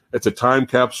fun. It's a time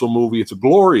capsule movie. It's a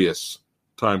glorious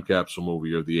time capsule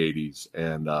movie of the 80s.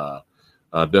 And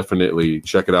definitely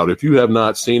check it out. If you have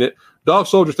not seen it, Dog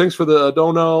Soldier, thanks for the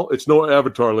don't know. It's no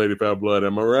Avatar, Lady Fat Blood.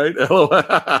 Am I right?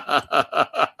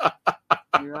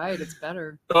 You're right. It's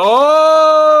better.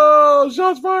 Oh,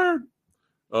 shots fired.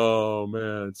 Oh,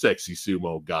 man. Sexy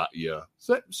Sumo got you.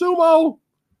 Sumo,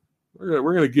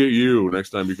 we're gonna get you next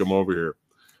time you come over here.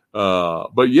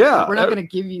 But yeah. We're not going to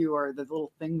give you the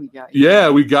little thing we got you. Yeah,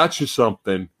 we got you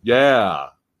something. Yeah.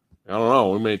 I don't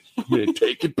know. We may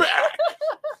take it back.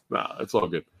 Nah, it's all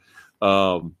good.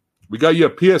 We got you a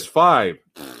PS5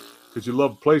 because you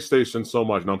love PlayStation so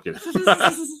much. No, I'm kidding.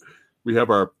 We have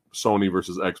our Sony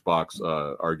versus Xbox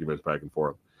arguments back and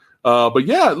forth. But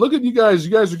yeah, look at you guys.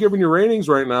 You guys are giving your ratings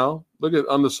right now. Look at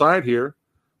on the side here.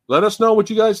 Let us know what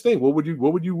you guys think. What would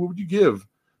you give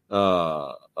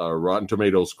a Rotten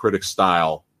Tomatoes critic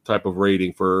style type of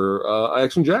rating for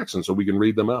Action Jackson so we can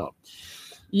read them out?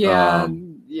 Yeah.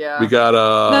 We got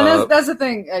no, that's the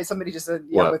thing. Somebody just said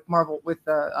with Marvel with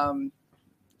the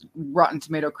Rotten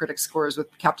Tomato critic scores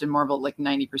with Captain Marvel like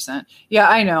 90%. Yeah,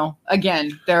 I know.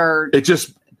 Again,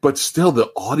 but still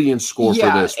the audience score for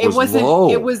this was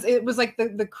low. It was like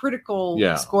the critical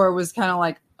score was kind of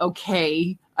like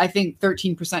okay. I think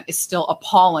 13% is still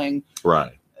appalling.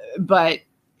 Right. But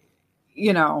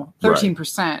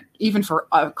 13%, even for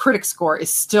a critic score, is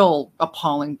still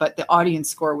appalling. But the audience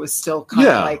score was still kind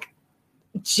of like,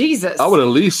 Jesus. I would at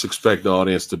least expect the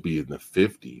audience to be in the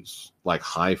 50s, like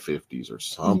high 50s or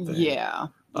something. Yeah.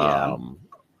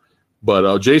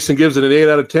 But Jason gives it an 8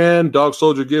 out of 10. Dog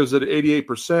Soldier gives it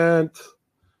 88%.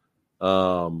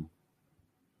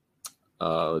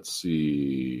 Let's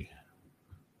see.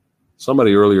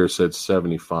 Somebody earlier said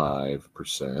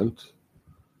 75%.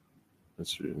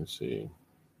 Let's see.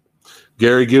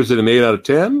 Gary gives it an 8 out of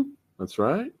 10. That's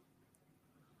right.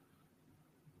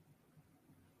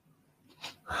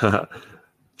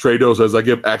 Trado says, I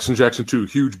give Action Jackson 2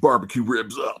 huge barbecue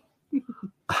ribs up.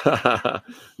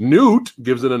 Newt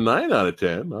gives it a 9 out of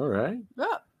 10. All right.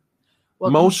 Yeah.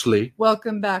 Mostly.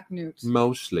 Welcome back, Newt.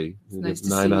 Mostly. It's nice to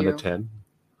 9 see out you. of 10.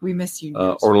 We miss you.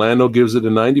 News. Orlando gives it a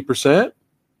 90%.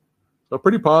 So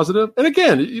pretty positive. And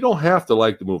again, you don't have to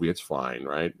like the movie. It's fine,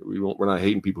 right? We're not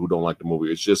hating people who don't like the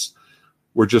movie. It's just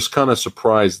we're just kind of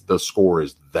surprised the score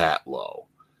is that low.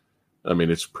 I mean,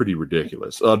 it's pretty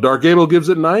ridiculous. Dark Gable gives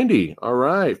it 90. All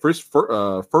right. First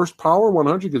Power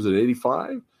 100 gives it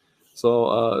 85.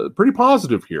 So pretty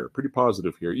positive here. Pretty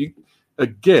positive here. You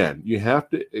have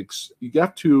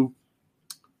to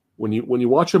when you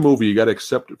watch a movie, you got to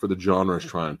accept it for the genre it's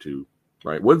trying to,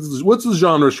 right? What's the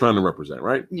genre is trying to represent,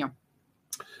 right? Yeah.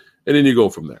 And then you go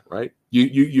from there, right?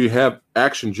 You have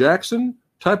Action Jackson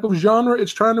type of genre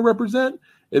it's trying to represent,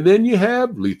 and then you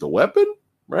have Lethal Weapon,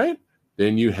 right?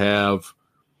 Then you have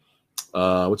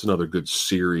what's another good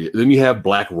series? Then you have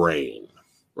Black Rain,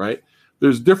 right?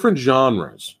 There's different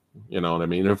genres, you know what I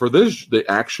mean? And for this, the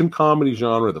action comedy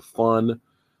genre, the fun,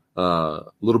 a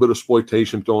little bit of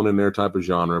exploitation thrown in there type of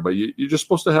genre, but you're just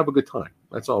supposed to have a good time.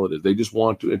 That's all it is. They just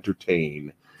want to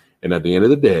entertain, and at the end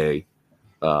of the day,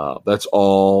 that's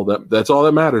all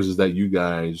that matters is that you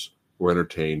guys were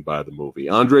entertained by the movie.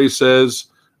 Andre says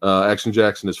Action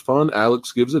Jackson is fun.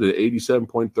 Alex gives it an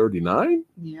 87.39.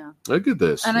 Yeah. Look at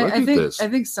this. And I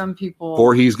think some people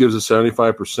Voorhees gives it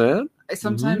 75%.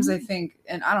 Sometimes I think,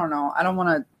 and I don't know, I don't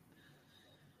want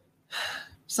to.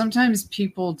 Sometimes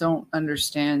people don't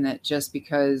understand that just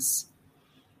because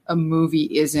a movie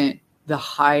isn't the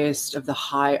highest of the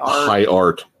high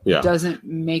art, doesn't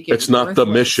make it. It's not the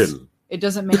mission. It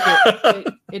doesn't make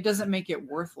it. It doesn't make it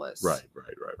worthless. Right.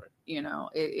 You know,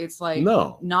 it's like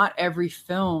not every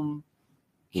film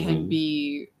can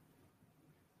be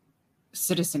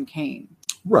Citizen Kane.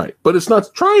 Right, but it's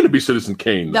not trying to be Citizen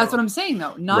Kane. That's what I'm saying,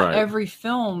 though. Not every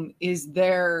film is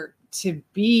there to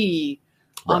be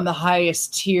on the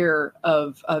highest tier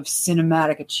of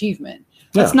cinematic achievement.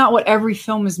 That's not what every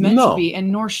film is meant to be, and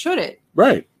nor should it.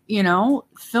 Right. You know,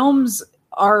 films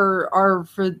are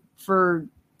for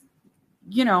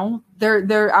you know,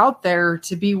 they're out there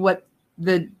to be what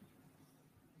the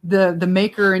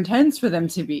maker intends for them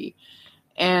to be.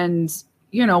 And,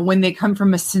 you know, when they come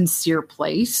from a sincere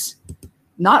place,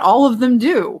 not all of them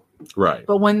do. Right.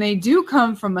 But when they do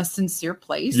come from a sincere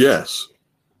place, yes,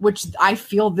 which I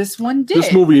feel this one did.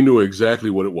 This movie knew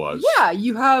exactly what it was. Yeah,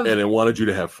 you have, and it wanted you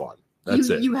to have fun. That's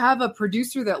it. You have a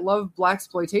producer that loved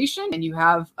blaxploitation, and you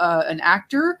have an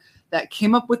actor that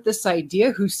came up with this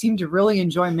idea who seemed to really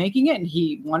enjoy making it, and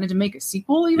he wanted to make a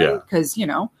sequel even because, you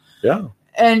know. Yeah.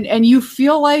 And you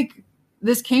feel like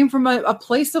this came from a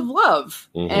place of love.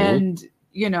 And,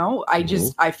 you know,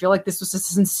 I feel like this was a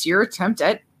sincere attempt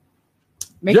at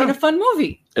making a fun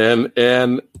movie. And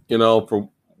you know,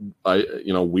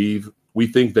 we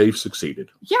think they've succeeded.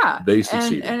 Yeah. They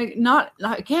succeeded. And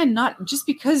not just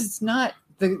because it's not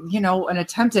an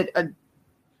attempt at a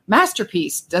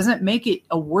masterpiece doesn't make it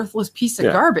a worthless piece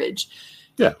of garbage.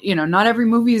 Yeah. You know, not every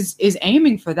movie is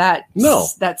aiming for that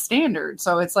standard.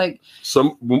 So it's like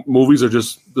some movies are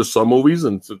just there's some movies,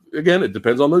 and again, it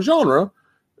depends on the genre.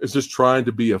 It's just trying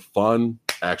to be a fun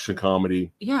action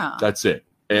comedy. Yeah. That's it.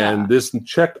 And this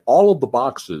checked all of the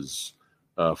boxes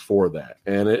for that.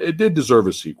 And it did deserve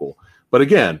a sequel. But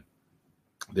again,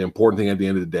 the important thing at the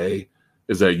end of the day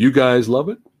is that you guys love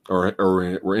it or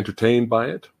were entertained by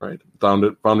it, right? Found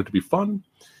it to be fun.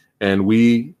 And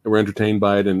we were entertained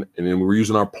by it, and we're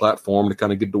using our platform to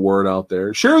kind of get the word out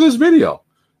there. Share this video.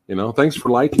 You know, thanks for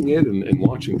liking it and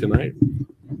watching tonight.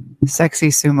 Sexy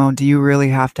Sumo, do you really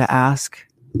have to ask?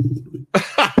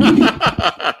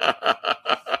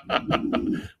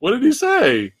 What did he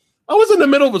say? I was in the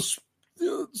middle of a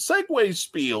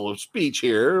segue speech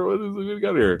here. What do we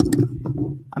got here?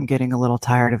 I'm getting a little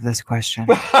tired of this question.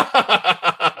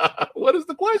 What is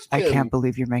the question? I can't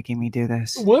believe you're making me do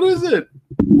this. What is it?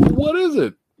 What is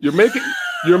it?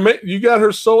 You got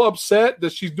her so upset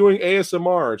that she's doing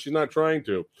ASMR and she's not trying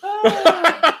to.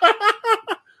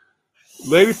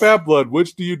 Lady Fat Blood,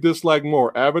 which do you dislike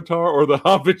more, Avatar or the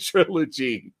Hobbit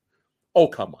trilogy? Oh,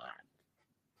 come on.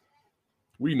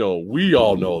 We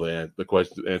all know the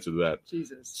answer to that.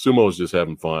 Jesus. Sumo's just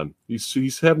having fun.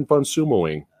 He's having fun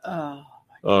sumoing. Oh.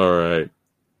 All right.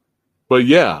 But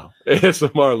yeah,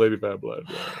 ASMR Lady Fat Blood.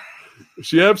 Yeah.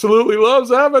 She absolutely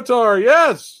loves Avatar.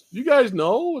 Yes. You guys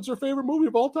know it's her favorite movie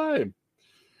of all time.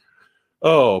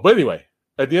 Oh, but anyway,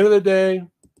 at the end of the day,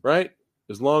 right?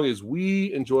 As long as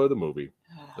we enjoy the movie,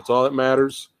 that's all that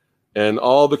matters. And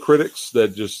all the critics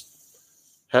that just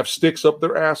have sticks up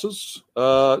their asses,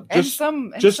 just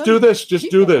do this.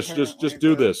 Just do this. Just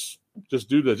do this. Just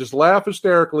do this. Just laugh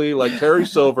hysterically like Terry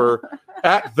Silver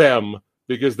at them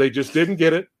because they just didn't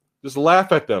get it. Just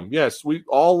laugh at them. Yes, we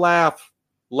all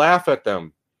laugh at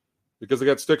them because they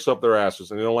got sticks up their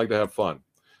asses and they don't like to have fun.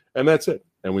 And that's it.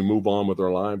 and we move on with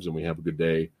our lives and we have a good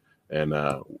day. And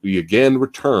we again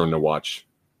return to watch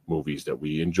movies that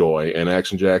we enjoy, and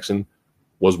Action Jackson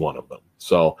was one of them.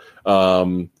 So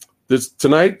this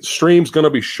tonight's stream's going to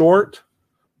be short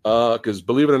because,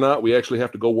 believe it or not, we actually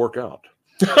have to go work out.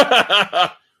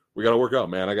 We got to work out,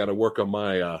 man. I got to work on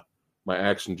my my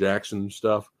Action Jackson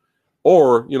stuff,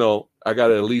 or I got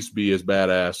to at least be as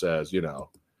badass as you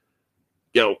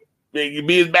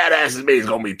be as badass as me is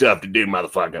gonna be tough to do,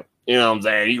 motherfucker. You know what I'm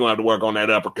saying? You're gonna have to work on that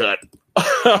uppercut.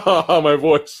 My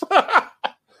voice.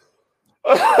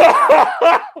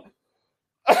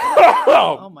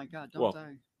 Oh my God! Don't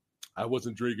die. I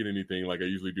wasn't drinking anything like I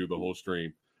usually do the whole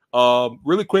stream.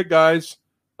 Really quick, guys.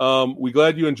 We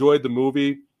glad you enjoyed the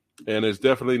movie, and it's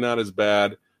definitely not as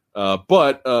bad.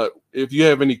 But if you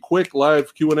have any quick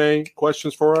live Q&A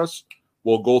questions for us,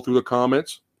 we'll go through the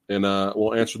comments and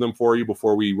we'll answer them for you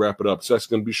before we wrap it up. So that's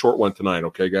going to be a short one tonight,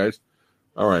 okay, guys?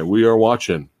 All right, we are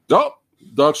watching. Oh,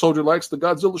 Dog Soldier likes the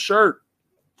Godzilla shirt.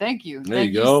 Thank you. There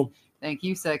you go. Thank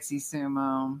you, Sexy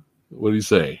Sumo. What do you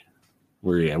say?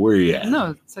 Where are you at?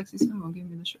 No, Sexy Sumo gave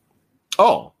me the shirt.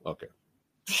 Oh, okay.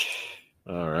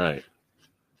 All right.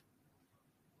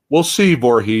 We'll see,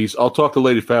 Voorhees. I'll talk to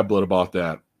Lady Fablet about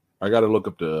that. I got to look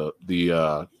up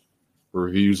the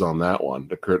reviews on that one,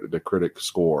 the critic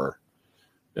score,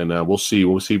 and we'll see.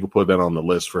 We'll see if we put that on the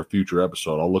list for a future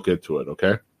episode. I'll look into it.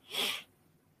 Okay.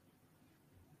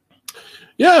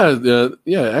 Yeah,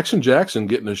 Action Jackson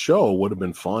getting a show would have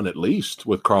been fun, at least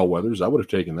with Carl Weathers. I would have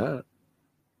taken that.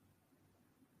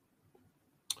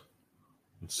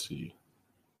 Let's see.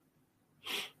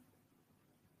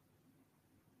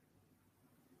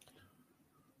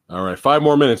 All right, 5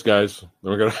 more minutes, guys. Then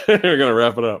we're gonna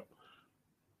wrap it up.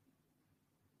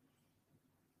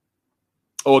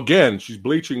 Oh, again, she's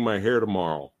bleaching my hair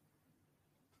tomorrow.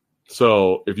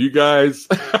 So if you guys,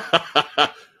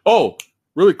 oh,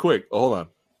 really quick, hold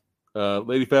on,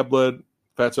 Lady Fat Blood,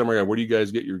 Fat Samurai, where do you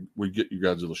guys get your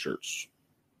Godzilla shirts?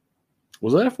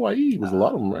 Was that FYE? Was a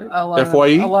lot of them, right? A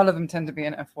lot of them tend to be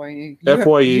an FYE.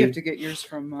 You have to get yours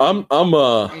from. I'm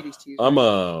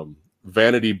a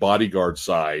vanity bodyguard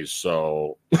size,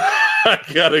 so I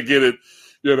gotta get it,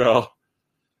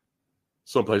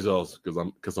 someplace else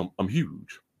because I'm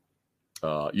huge.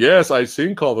 Yes, I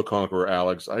seen Call the Conqueror,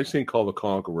 Alex. I seen Call the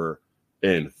Conqueror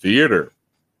in theater.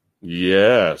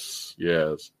 Yes.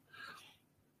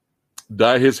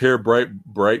 Dye his hair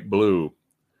bright blue.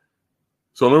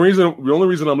 So the only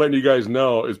reason I'm letting you guys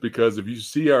know is because if you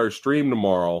see our stream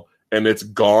tomorrow and it's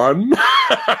gone,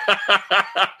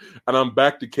 and I'm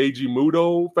back to KG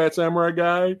Mudo, Fat Samurai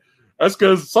guy, that's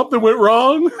because something went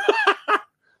wrong.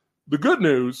 The good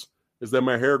news is that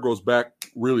my hair grows back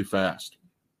really fast.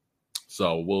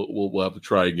 So we'll have to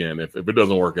try again if it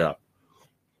doesn't work out.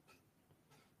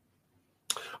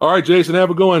 All right, Jason,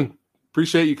 have a good one.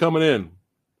 Appreciate you coming in.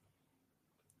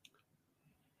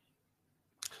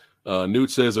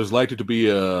 Newt says there's likely to be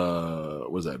a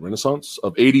renaissance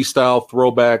of 80s style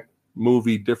throwback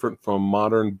movie, different from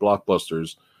modern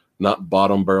blockbusters, not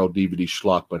bottom barrel DVD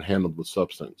schlock, but handled with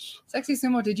substance. Sexy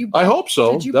Sumo, did you? I hope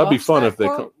so. That'd be fun if they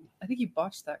come. I think you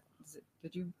botched that.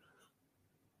 Did you?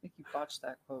 I think you botched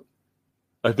that quote.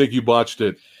 I think you botched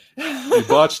it. You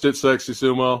botched it, Sexy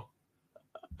Sumo.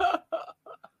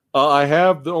 I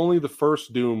have only the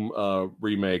first Doom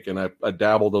remake, and I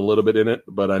dabbled a little bit in it,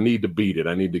 but I need to beat it.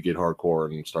 I need to get hardcore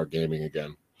and start gaming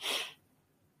again.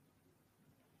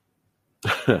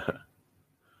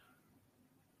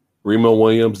 Remo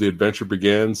Williams, The Adventure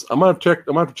Begins. I'm gonna have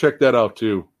to check that out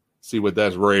too. See what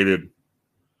that's rated.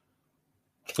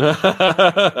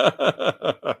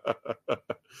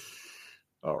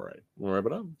 All right, we'll wrap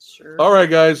it up. Sure. All right,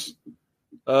 guys.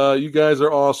 You guys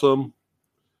are awesome.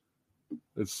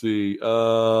 Let's see. You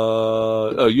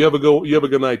have a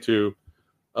good night too.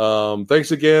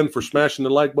 Thanks again for smashing the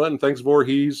like button. Thanks,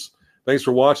 Voorhees. Thanks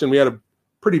for watching. We had a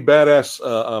pretty badass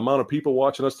amount of people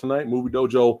watching us tonight. Movie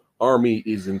Dojo Army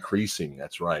is increasing.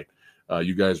 That's right.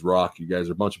 You guys rock. You guys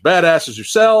are a bunch of badasses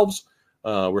yourselves.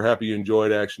 We're happy you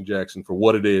enjoyed Action Jackson for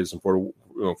what it is and for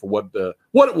what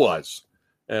it was,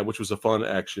 which was a fun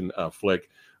action flick.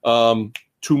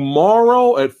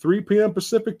 Tomorrow at 3 p.m.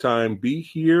 Pacific time, be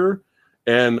here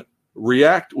and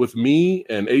react with me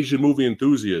and Asian movie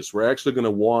enthusiasts. We're actually going to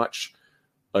watch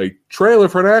a trailer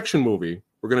for an action movie.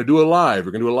 We're going to do it live.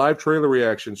 We're going to do a live trailer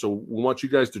reaction. So we want you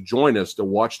guys to join us to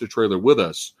watch the trailer with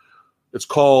us. It's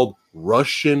called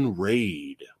Russian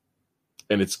Raid.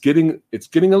 And it's getting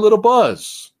a little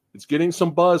buzz. It's getting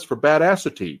some buzz for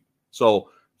badassity.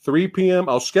 So 3 p.m.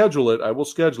 I will schedule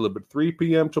it, but 3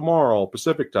 p.m. tomorrow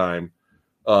Pacific time.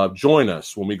 Join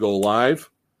us when we go live.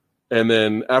 And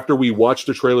then after we watch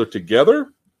the trailer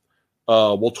together,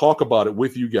 we'll talk about it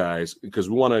with you guys because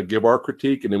we want to give our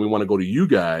critique, and then we want to go to you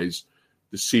guys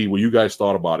to see what you guys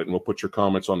thought about it, and we'll put your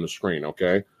comments on the screen,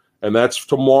 okay? And that's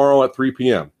tomorrow at 3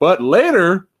 p.m. But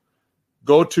later,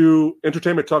 go to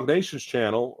Entertainment Talk Nation's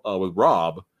channel with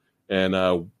Rob, and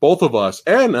both of us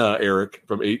and Eric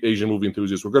from Asian Movie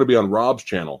Enthusiasts, we're going to be on Rob's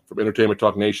channel from Entertainment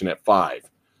Talk Nation at 5.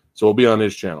 So we'll be on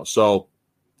his channel. So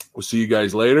we'll see you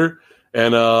guys later.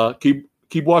 And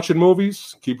keep watching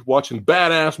movies. Keep watching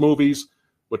badass movies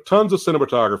with tons of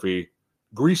cinematography,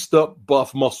 greased up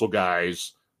buff muscle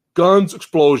guys, guns,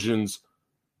 explosions,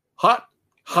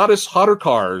 hotter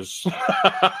cars,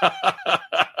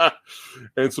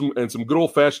 and some good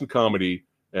old fashioned comedy.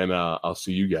 And I'll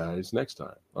see you guys next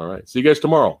time. All right. See you guys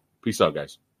tomorrow. Peace out,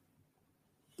 guys.